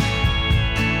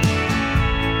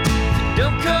 If it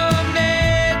don't come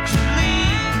naturally,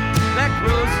 like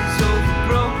roses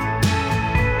overgrown.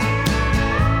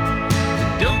 If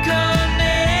it don't come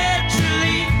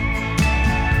naturally,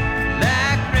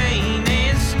 like rain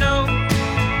and snow.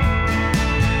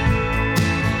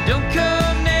 Don't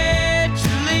come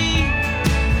naturally,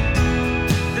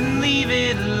 then leave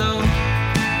it alone.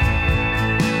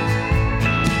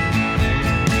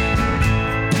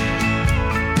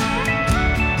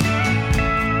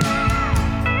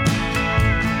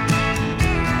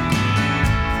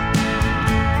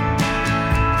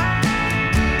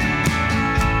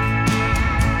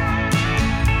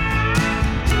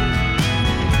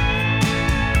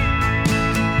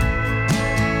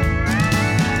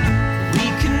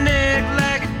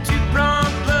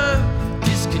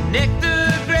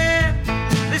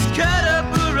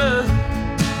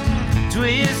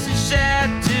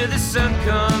 The sun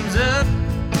comes up.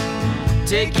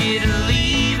 Take it or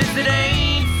leave if it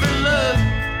ain't for love.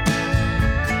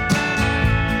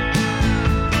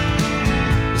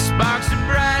 The sparks are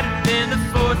brighter than the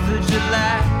 4th of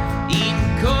July.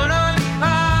 Eating corn on the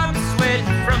cob,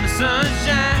 sweating from the sun.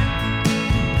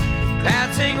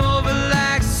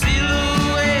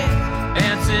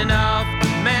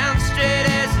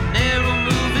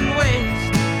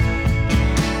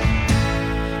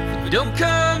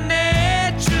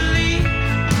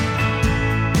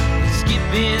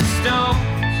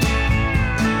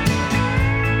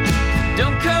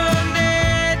 don't come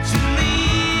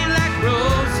naturally like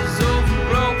roses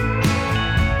overgrown.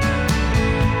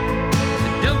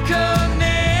 They don't come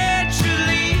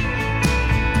naturally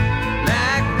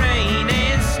like rain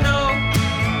and snow.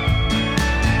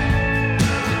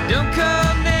 They don't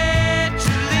come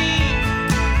naturally,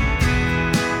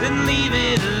 then leave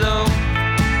it alone.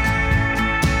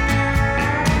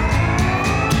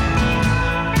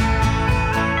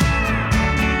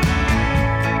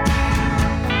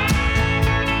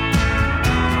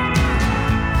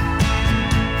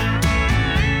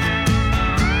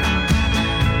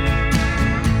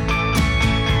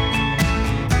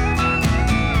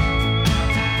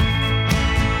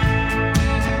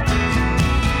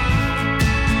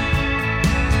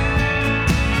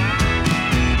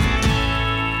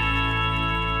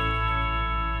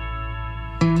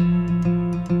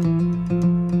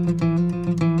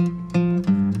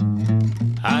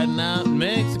 Hiding out in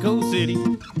Mexico City,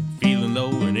 feeling low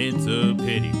and it's a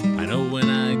pity. I know when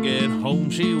I get home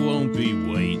she won't be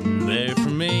waiting there for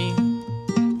me.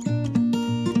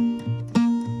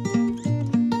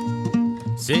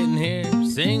 Sitting here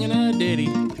singing a ditty,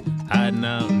 hiding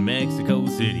out in Mexico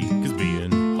City, 'cause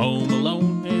being home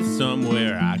alone is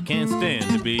somewhere I can't stand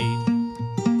to be.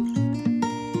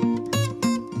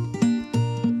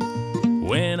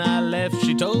 When I left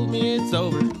she told me it's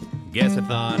over, guess I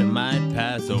thought it might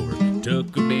pass over.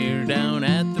 Took a beer down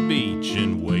at the beach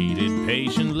and waited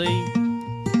patiently.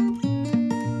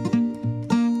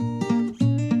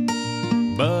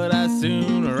 But I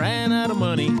soon ran out of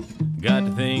money, got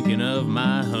to thinking of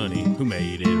my honey, who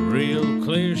made it real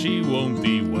clear she won't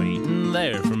be waiting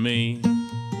there for me.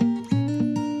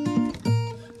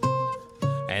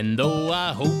 And though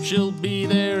I hope she'll be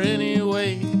there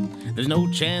anyway, there's no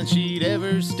chance she'd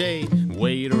ever stay,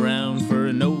 wait around for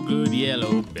a no-good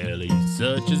yellow belly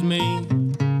such as me.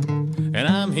 And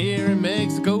I'm here in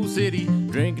Mexico City,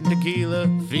 drinking tequila,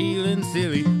 feeling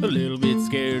silly, a little bit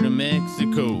scared of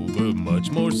Mexico, but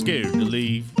much more scared to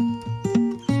leave.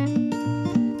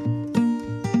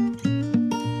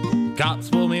 Cops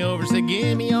pulled me over, said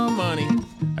give me your money.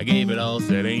 I gave it all,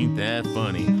 said ain't that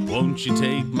funny. Won't you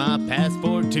take my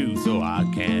passport too, so I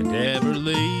can't ever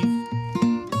leave?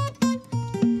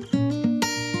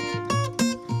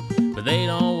 But they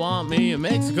don't want me in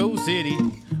Mexico City,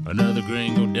 another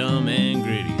gringo dumb and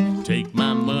gritty. Take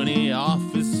my money,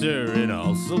 officer, and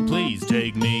also please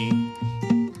take me.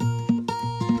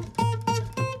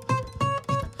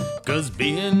 'Cause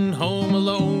being home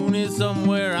alone is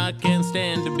somewhere I can't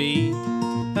stand to be.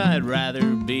 I'd rather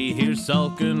be here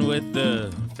sulking with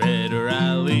the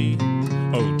federale.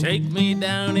 Oh, take me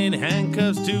down in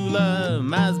handcuffs to La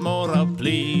Mazmorra,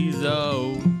 please,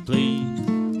 oh, please.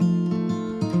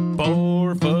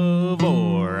 Por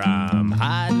favor, I'm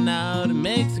hiding out in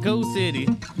Mexico City.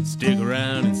 Stick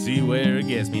around and see where it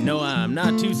gets me. No, I'm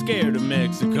not too scared of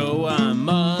Mexico. I'm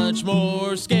much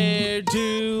more scared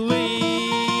to leave.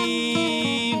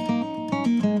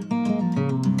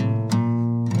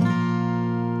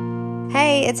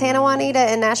 Hey, it's Hannah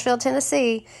Juanita in Nashville,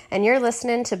 Tennessee, and you're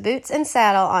listening to Boots and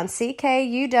Saddle on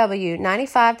CKUW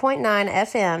 95.9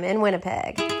 FM in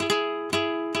Winnipeg.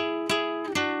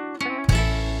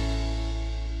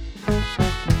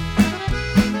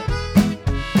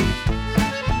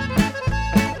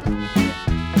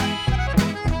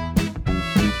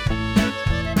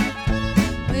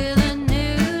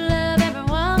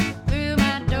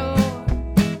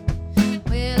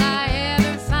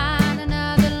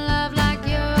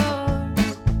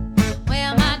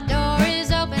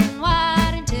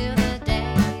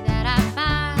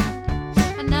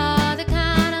 Another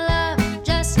kind of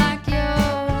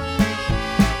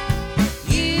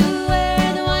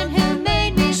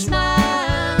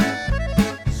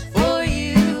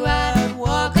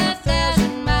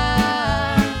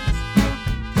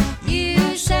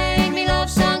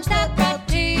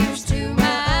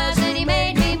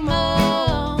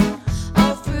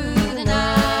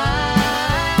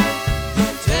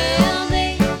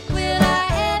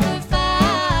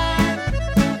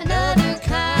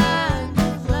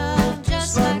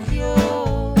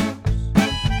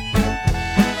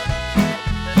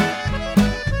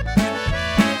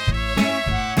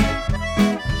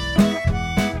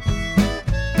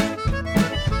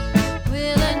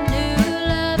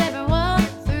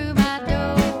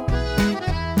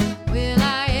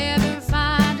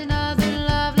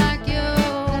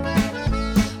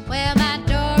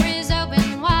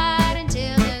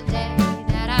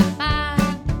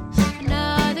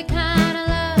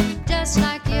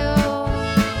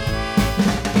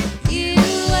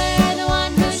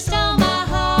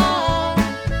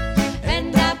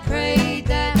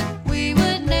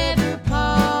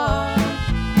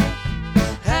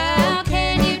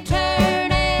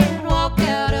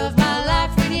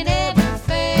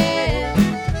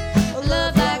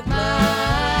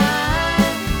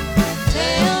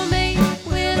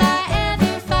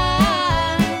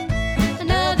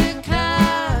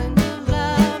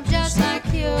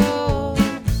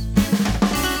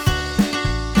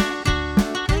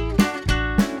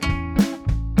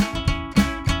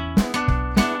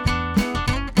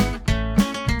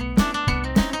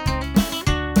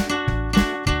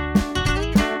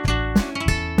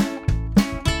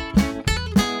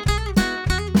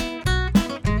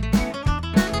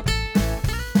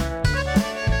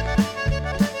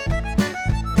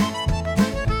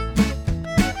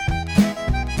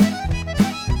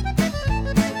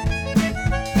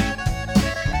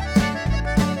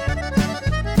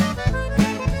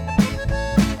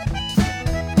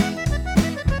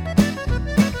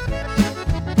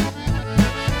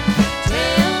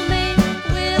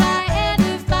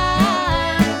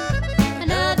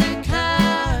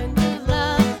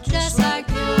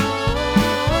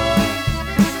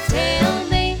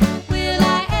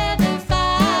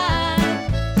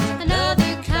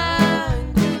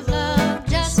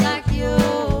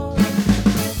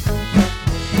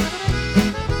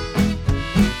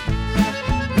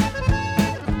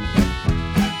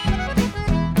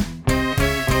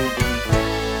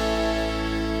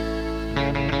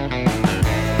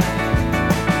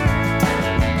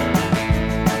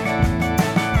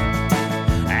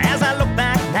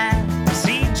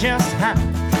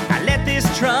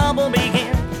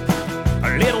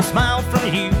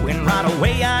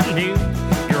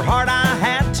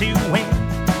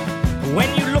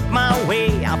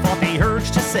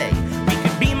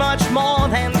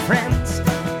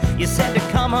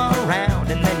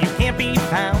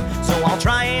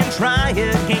try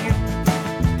again.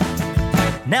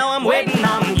 Now I'm waiting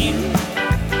on you,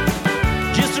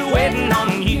 just waiting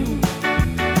on you.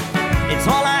 It's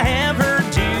all I ever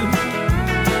do.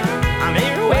 I'm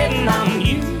here waiting on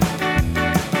you.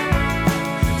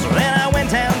 So then I went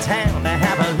downtown to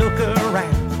have a look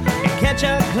around and catch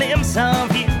a glimpse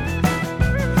of you.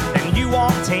 Then you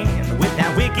walked in with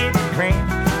that wicked grin.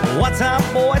 What's a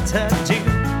boy to do?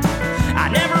 I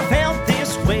never felt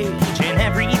this way each and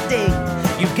every day.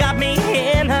 You've got me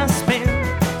in a spin,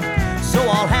 so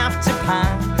I'll have to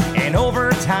pine and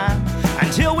overtime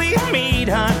until we meet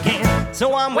again.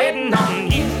 So I'm waiting on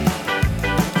you,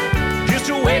 just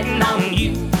waiting on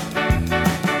you.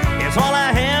 It's all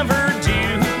I ever do.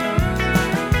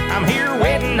 I'm here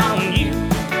waiting on you.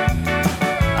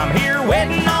 I'm here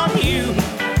waiting on you,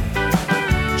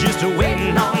 just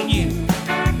waiting on you.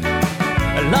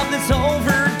 A love that's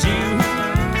overdue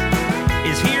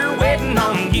is here waiting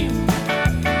on you.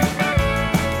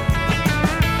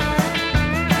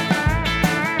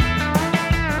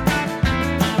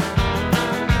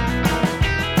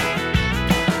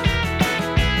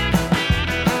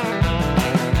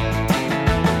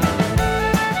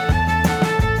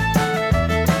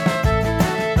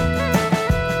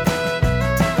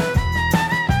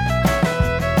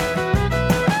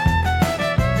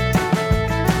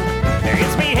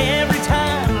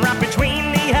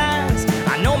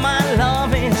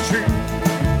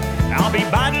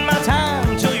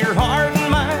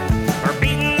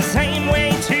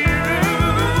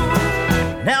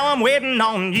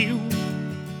 On you,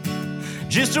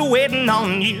 just waiting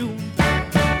on you.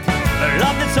 The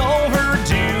love that's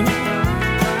overdue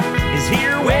is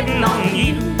here waiting on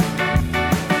you.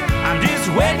 I'm just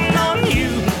waiting on you,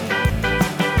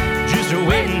 just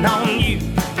waiting on you.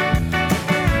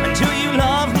 Until you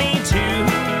love me too,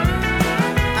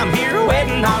 I'm here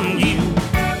waiting on you.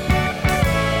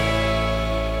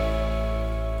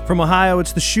 From Ohio,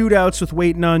 it's the Shootouts with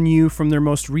Waiting on You from their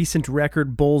most recent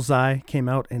record, Bullseye. Came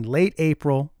out in late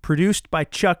April, produced by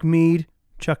Chuck Mead.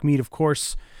 Chuck Mead, of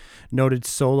course, noted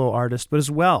solo artist, but as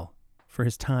well for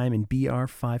his time in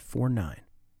BR549.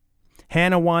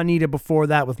 Hannah Juanita before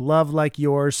that with Love Like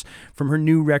Yours from her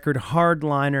new record,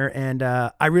 Hardliner, and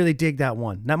I really dig that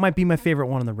one. That might be my favorite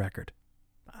one on the record.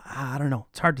 I don't know.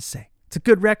 It's hard to say. It's a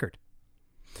good record.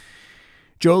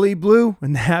 Jolie Blue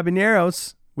and the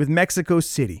Habaneros with Mexico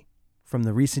City from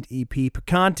the recent EP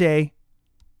Picante.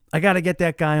 I got to get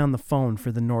that guy on the phone for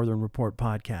the Northern Report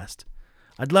podcast.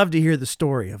 I'd love to hear the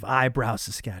story of Eyebrow,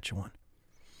 Saskatchewan.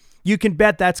 You can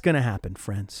bet that's going to happen,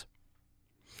 friends.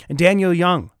 And Daniel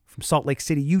Young from Salt Lake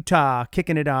City, Utah,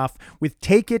 kicking it off with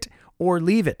Take It or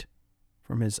Leave It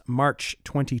from his March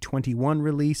 2021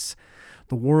 release,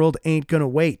 The World Ain't Gonna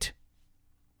Wait.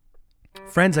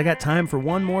 Friends, I got time for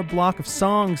one more block of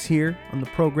songs here on the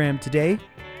program today.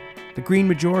 The Green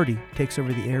Majority takes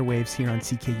over the airwaves here on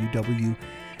CKUW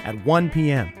at 1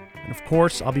 p.m. And of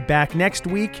course, I'll be back next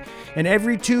week and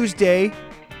every Tuesday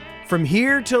from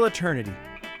here till eternity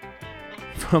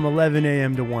from 11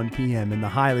 a.m. to 1 p.m. in the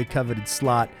highly coveted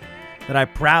slot that I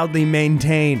proudly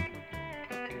maintain.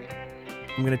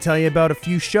 I'm going to tell you about a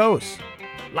few shows.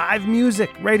 Live music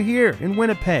right here in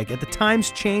Winnipeg at the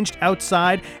Times Changed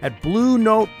Outside at Blue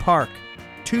Note Park,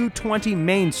 220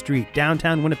 Main Street,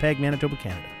 downtown Winnipeg, Manitoba,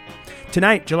 Canada.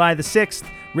 Tonight, July the 6th,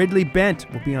 Ridley Bent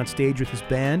will be on stage with his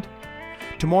band.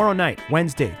 Tomorrow night,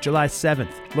 Wednesday, July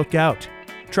 7th, look out.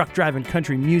 Truck driving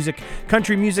country music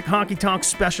honky-tonk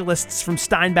specialists from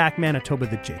Steinbach, Manitoba,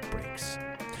 the Jake Breaks.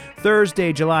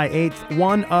 Thursday, July 8th,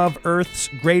 one of Earth's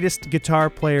greatest guitar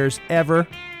players ever,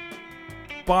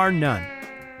 bar none.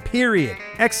 Period.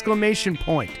 Exclamation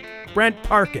point. Brent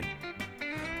Parkin.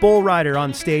 Bull Rider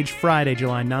on stage Friday,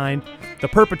 July 9. The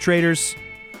Perpetrators,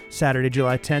 Saturday,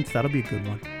 July 10th. That'll be a good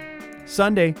one.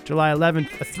 Sunday, July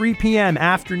 11th, a 3 p.m.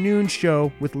 afternoon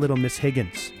show with Little Miss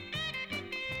Higgins.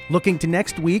 Looking to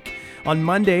next week, on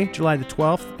Monday, July the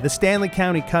 12th, the Stanley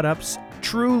County Cut-Ups,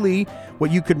 truly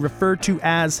what you could refer to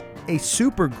as a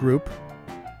super group.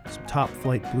 Some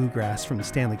top-flight bluegrass from the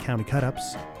Stanley County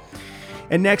Cut-Ups.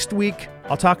 And next week,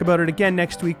 I'll talk about it again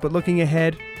next week, but looking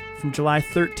ahead, from July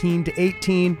 13 to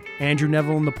 18, Andrew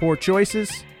Neville and the Poor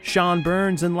Choices, Sean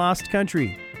Burns and Lost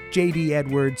Country, J.D.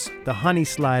 Edwards, the Honey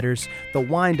Sliders, the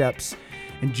Wind-Ups,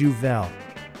 and Juvel.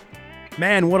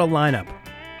 Man, what a lineup.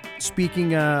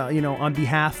 Speaking, on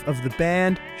behalf of the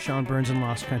band, Sean Burns and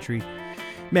Lost Country,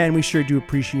 man, we sure do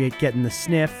appreciate getting the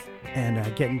sniff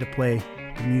and getting to play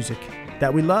the music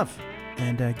that we love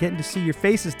and getting to see your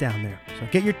faces down there. So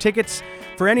get your tickets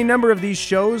for any number of these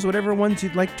shows, whatever ones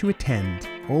you'd like to attend,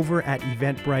 over at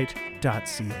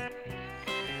eventbrite.ca.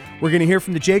 We're going to hear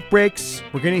from the Jake Breaks.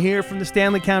 We're going to hear from the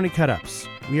Stanley County Cut-Ups.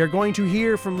 We are going to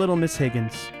hear from Little Miss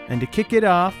Higgins. And to kick it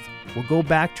off, we'll go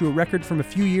back to a record from a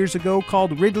few years ago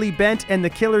called Ridley Bent and the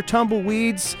Killer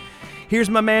Tumbleweeds. Here's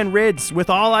my man Rids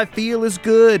with All I Feel Is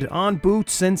Good on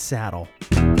Boots and Saddle.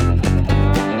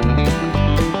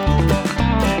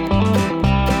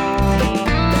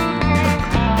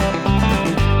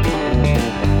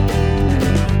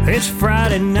 It's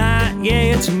Friday night,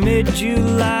 yeah, it's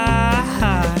mid-July.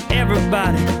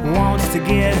 Everybody wants to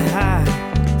get high.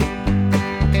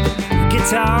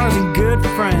 Guitars and good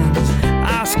friends,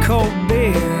 ice cold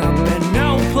beer, but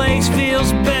no place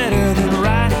feels better than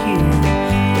right here.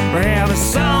 We're having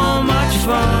so much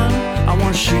fun, I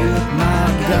want to shoot my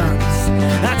guns.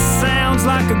 That sounds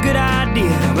like a good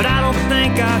idea, but I don't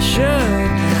think I should.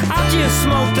 I just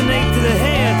smoked an 8 to the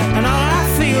head, and all I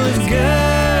feel is good.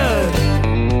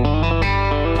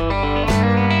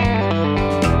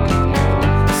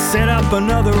 Set up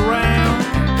another round,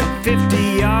 50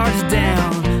 yards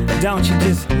down. Don't you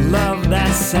just love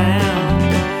that sound?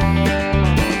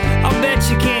 I'll bet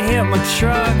you can't hit my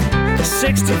truck.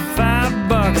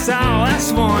 $65. Oh,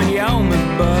 that's one you owe me,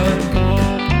 bud.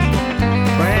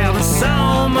 We're having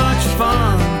so much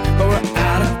fun, but we're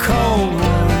out of cold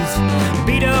ones.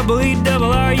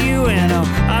 B-double-E-double-R-U-N-O.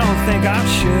 I don't think I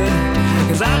should,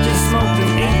 'cause I just smoked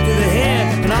an 8 to the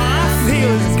head, and all I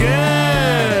feel is good.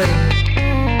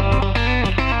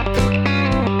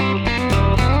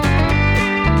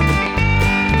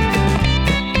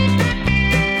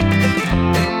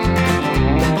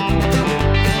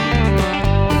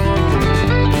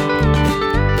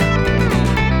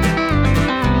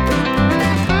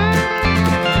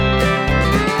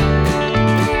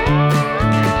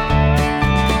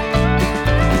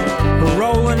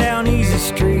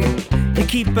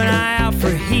 Keep an eye out for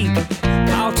heat,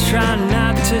 I'll try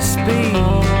not to speed.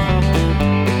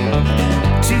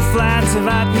 2 flights of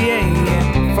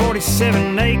IPA,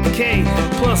 47 8K,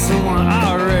 plus the one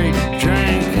I already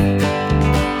drank.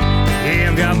 Yeah,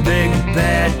 I've got big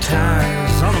bad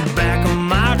tires on the back of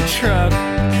my truck.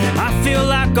 I feel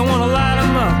like I want to light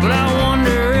them up, but I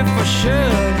wonder if I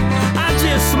should. I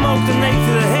just smoked an 8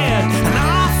 to the head, and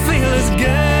all I feel is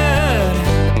good.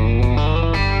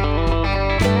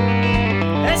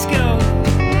 Let's go.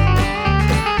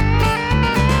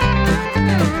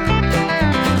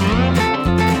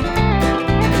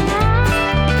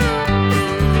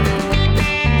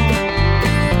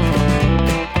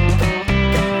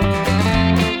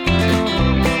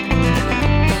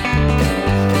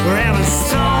 We're having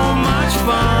so much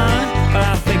fun, but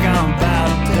I think I'm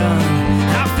about done.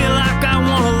 I feel like I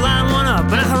want to line one up,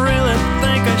 but I really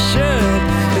think I should,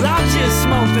 'cause I just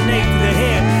smoked an 8 to the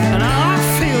head, and all I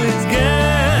feel is good.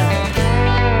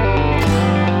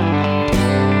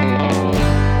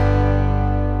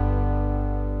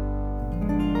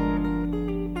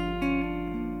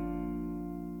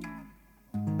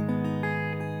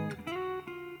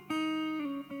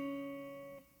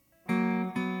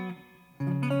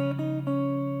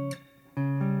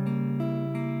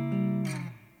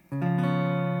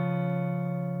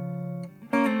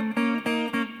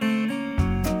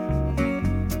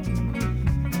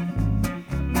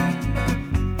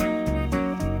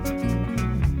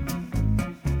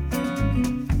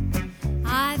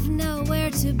 I've nowhere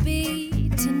to be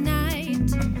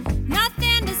tonight.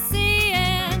 Nothing to see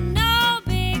and no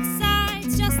big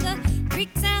sights. Just the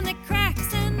creaks and the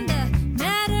cracks and the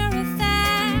matter of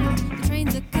fact, the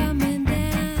trains are coming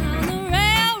down the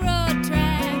railroad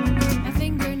track. My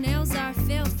fingernails are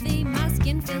filthy, my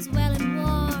skin feels well and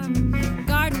warm.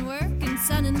 Garden work and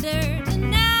sun and dirt, and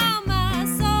now my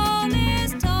soul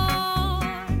is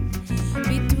torn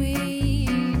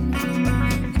between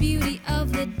the beauty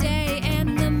of the day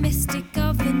and the mystic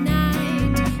of the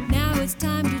night. Now it's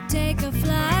time to take a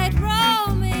flight,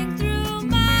 roaming through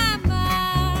my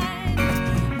mind,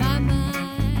 my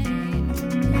mind,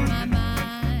 my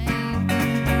mind.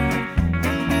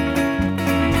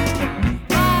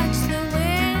 Watch the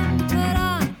wind put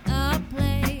on a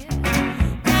play,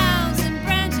 clouds and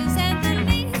branches and the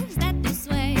leaves that do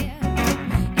sway.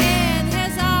 In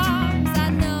his arms I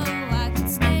know I can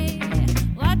stay.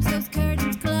 Watch those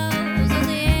curtains close on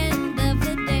the end of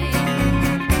the day.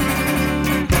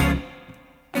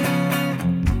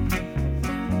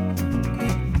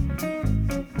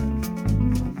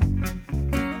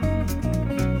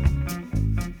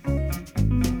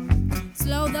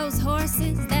 Slow those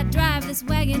horses that drive this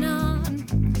wagon on.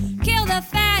 Kill the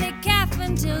fatty calf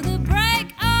until the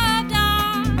break of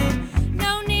dawn.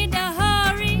 No need to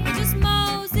hurry, just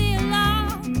mosey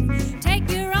along. Take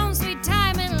your own sweet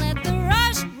time and let the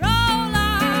rush roll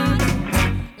on.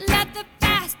 Let the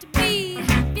fast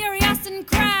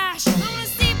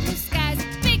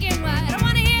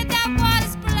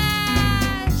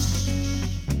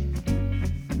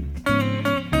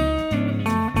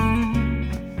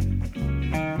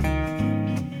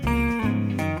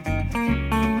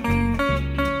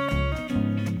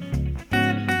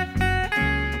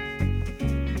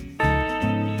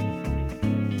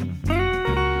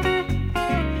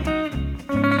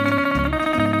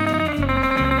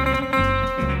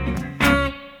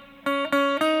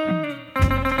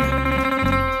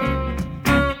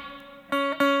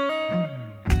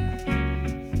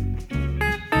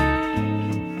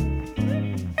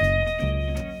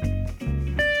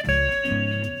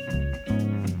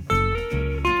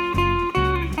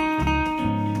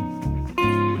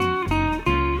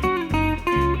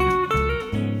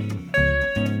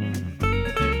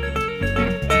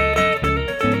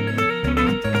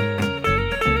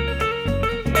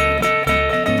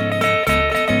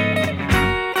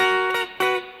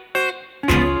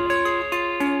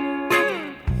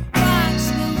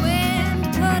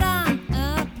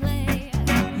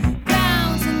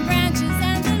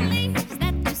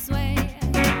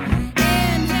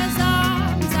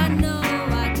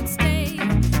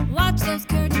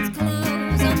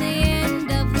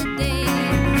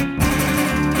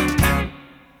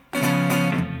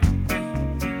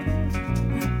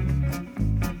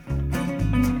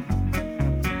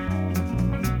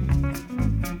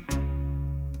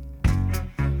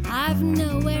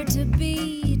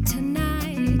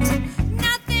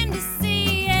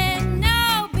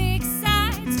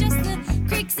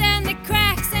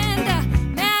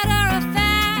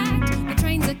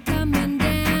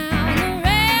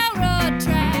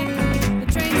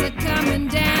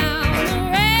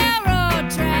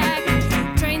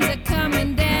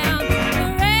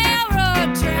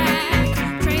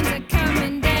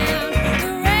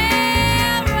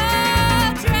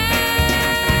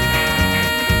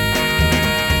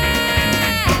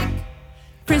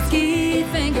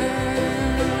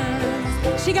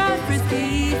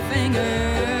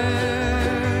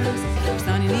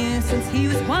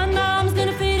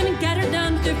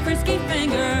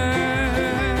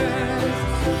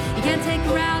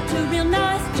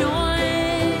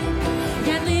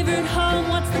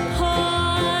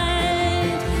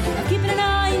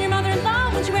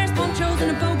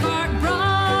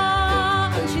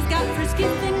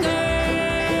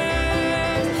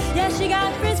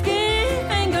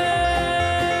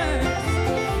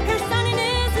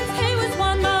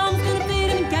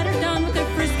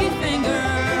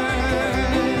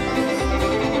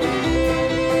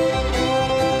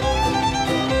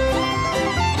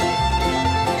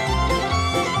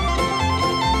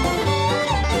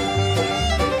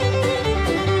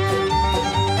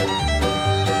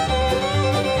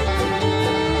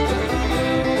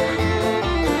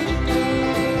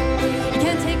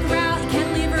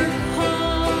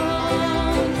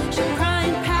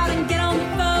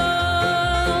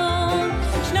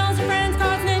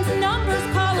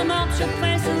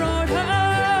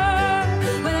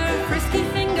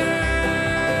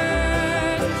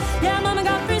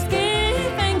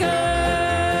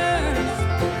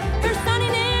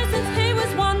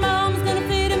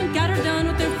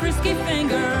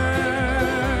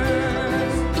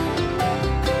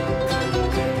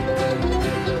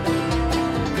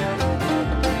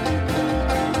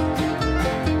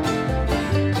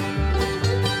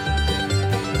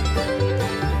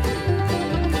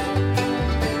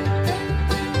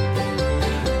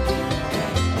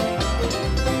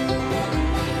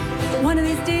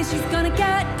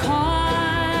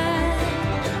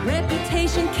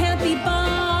reputation can't be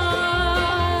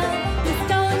bought with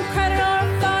stolen credit or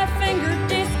a 5-finger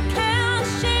discount.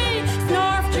 She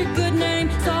snarfed your good name.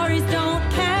 Sorries don't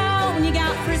count when you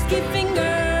got frisky fingers.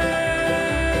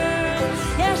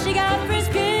 Yeah, she got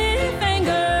frisky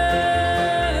fingers.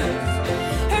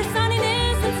 Her son in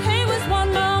his since he was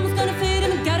one, mom was gonna feed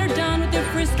him and get her done with their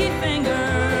frisky fingers.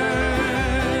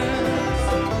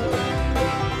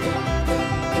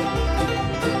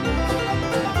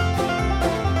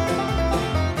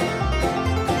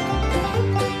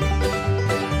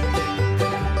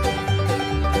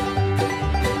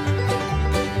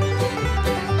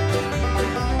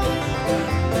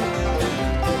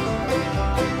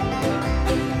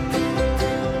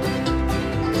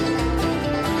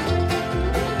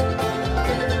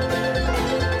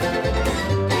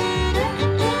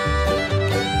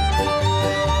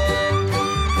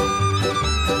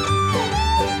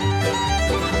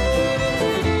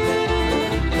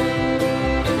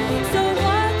 So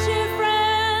watch your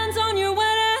friends on your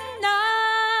wedding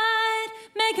night.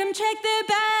 Make them check their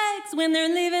bags when they're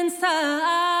leaving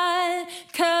side.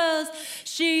 'Cause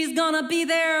she's gonna be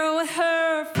there with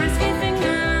her frisky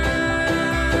fingers.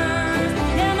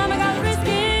 Yeah, mama got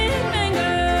frisky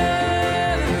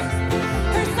fingers.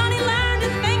 Her sonny learned a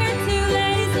thing or two.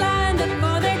 Ladies lined up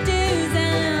for their dues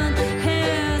and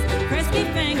his frisky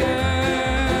fingers.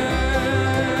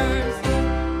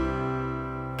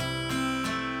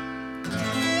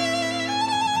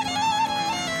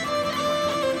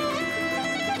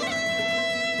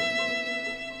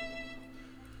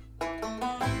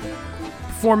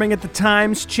 Performing at the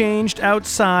Times Changed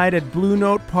outside at Blue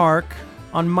Note Park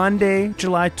on Monday,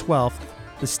 July 12th,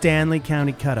 the Stanley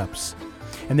County Cut-Ups.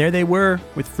 And there they were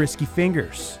with Frisky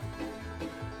Fingers.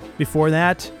 Before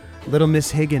that, Little Miss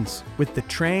Higgins with The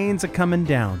Trains A-Comin'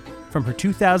 Down from her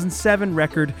 2007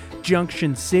 record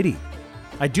Junction City.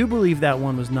 I do believe that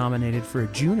one was nominated for a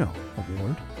Juno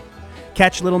Award.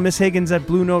 Catch Little Miss Higgins at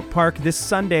Blue Note Park this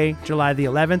Sunday, July the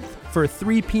 11th, for a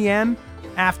 3 p.m.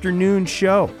 afternoon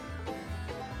show.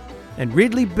 And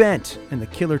Ridley Bent and the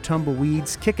Killer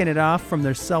Tumbleweeds kicking it off from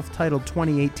their self-titled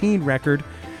 2018 record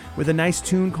with a nice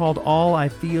tune called All I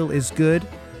Feel Is Good.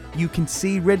 You can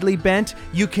see Ridley Bent.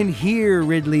 You can hear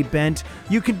Ridley Bent.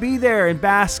 You can be there and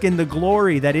bask in the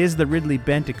glory that is the Ridley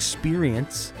Bent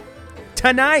experience.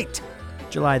 Tonight,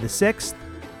 July the 6th,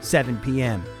 7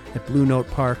 p.m. at Blue Note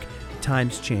Park.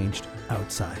 Times changed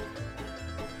outside.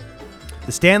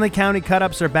 The Stanley County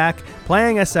Cut-Ups are back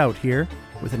playing us out here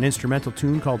with an instrumental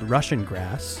tune called Russian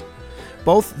Grass.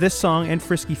 Both this song and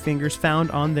Frisky Fingers found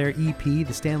on their EP,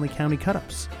 The Stanley County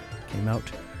Cut-Ups. Came out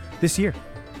this year.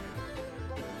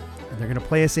 And they're going to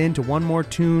play us into one more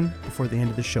tune before the end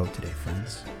of the show today,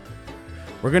 friends.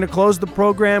 We're going to close the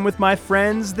program with my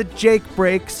friends, the Jake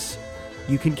Breaks.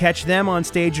 You can catch them on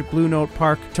stage at Blue Note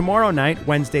Park tomorrow night,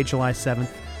 Wednesday, July 7th.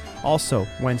 Also,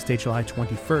 Wednesday, July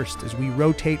 21st, as we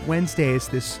rotate Wednesdays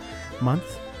this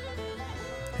month.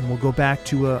 And we'll go back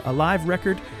to a live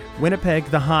record, Winnipeg,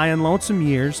 The High and Lonesome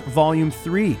Years, Volume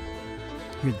 3. Here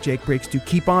the Jake Breaks do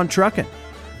Keep On Truckin'.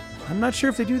 I'm not sure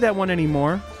if they do that one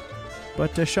anymore,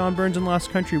 but Sean Burns and Lost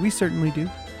Country, we certainly do.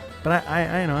 But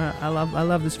I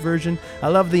love this version. I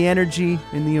love the energy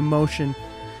and the emotion.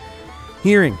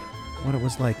 Hearing what it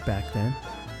was like back then.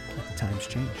 The times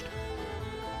changed.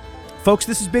 Folks,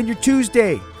 this has been your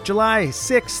Tuesday, July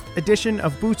 6th edition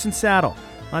of Boots and Saddle.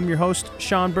 I'm your host,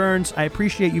 Sean Burns. I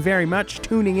appreciate you very much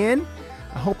tuning in.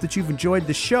 I hope that you've enjoyed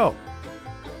the show.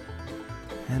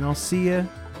 And I'll see you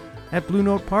at Blue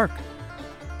Note Park.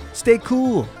 Stay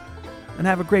cool and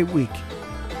have a great week.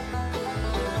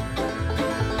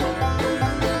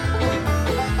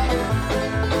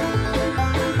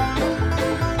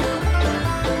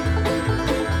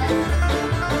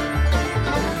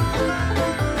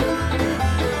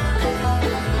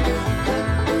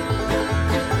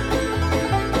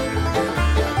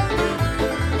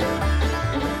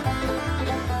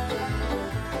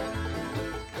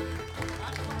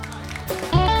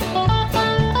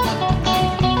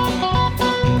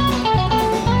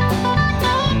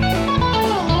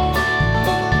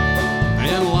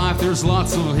 There's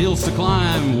lots of hills to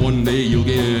climb. One day you'll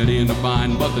get in a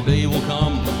bind, but the day will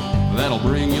come that'll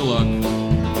bring you luck.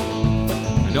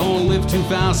 Don't live too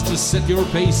fast, just set your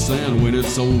pace, and when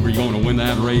it's over, you're gonna win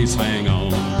that race. Hang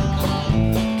on,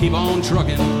 keep on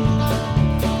trucking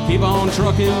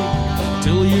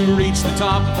till you reach the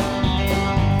top.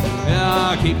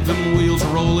 Yeah, keep them wheels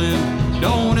rolling,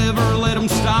 don't ever let them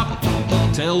stop.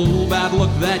 Tell bad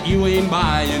luck that you ain't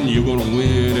buying, you're gonna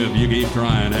win if you keep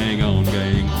trying. Hang on,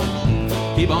 gang,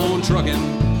 keep on trucking.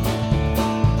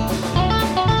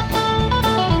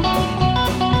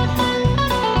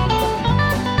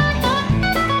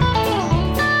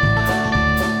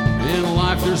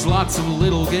 There's lots of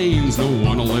little games, no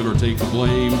one will ever take the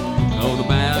blame. Oh, the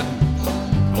bad,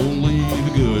 only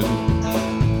the good.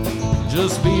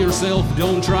 Just be yourself,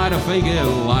 don't try to fake it.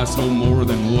 Life's no more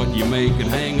than what you make it.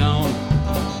 Hang on,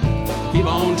 keep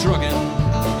on trucking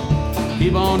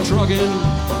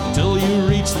till you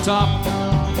reach the top.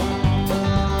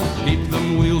 Keep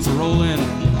them wheels rolling,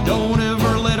 don't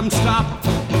ever let them stop.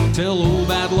 Tell old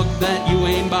bad luck that you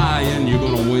ain't buying. You're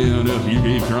gonna win if you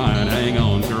keep trying. Hang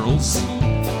on, girls,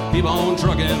 keep on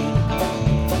trucking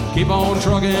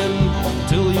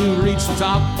till you reach the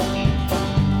top.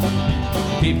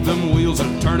 Keep them wheels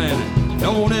a-turning,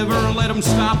 don't ever let them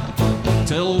stop.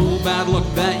 Tell old bad luck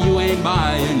that you ain't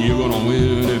buying. You're gonna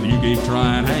win if you keep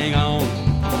trying. Hang on,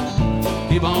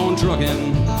 keep on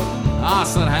trucking. I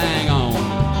said hang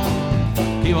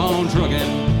on, keep on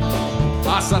trucking.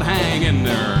 I said hang in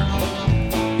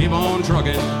there, keep on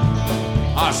trucking.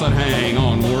 I said hang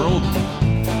on, world,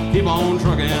 keep on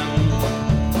trucking.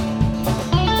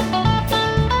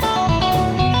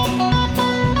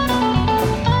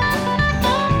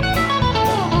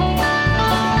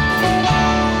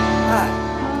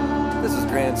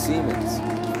 Grant Siemens,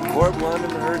 Port London,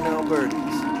 Hurd,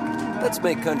 Albertans. Let's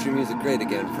make country music great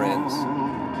again, friends.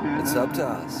 It's up to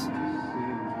us.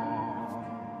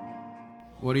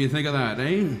 What do you think of that,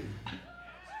 eh?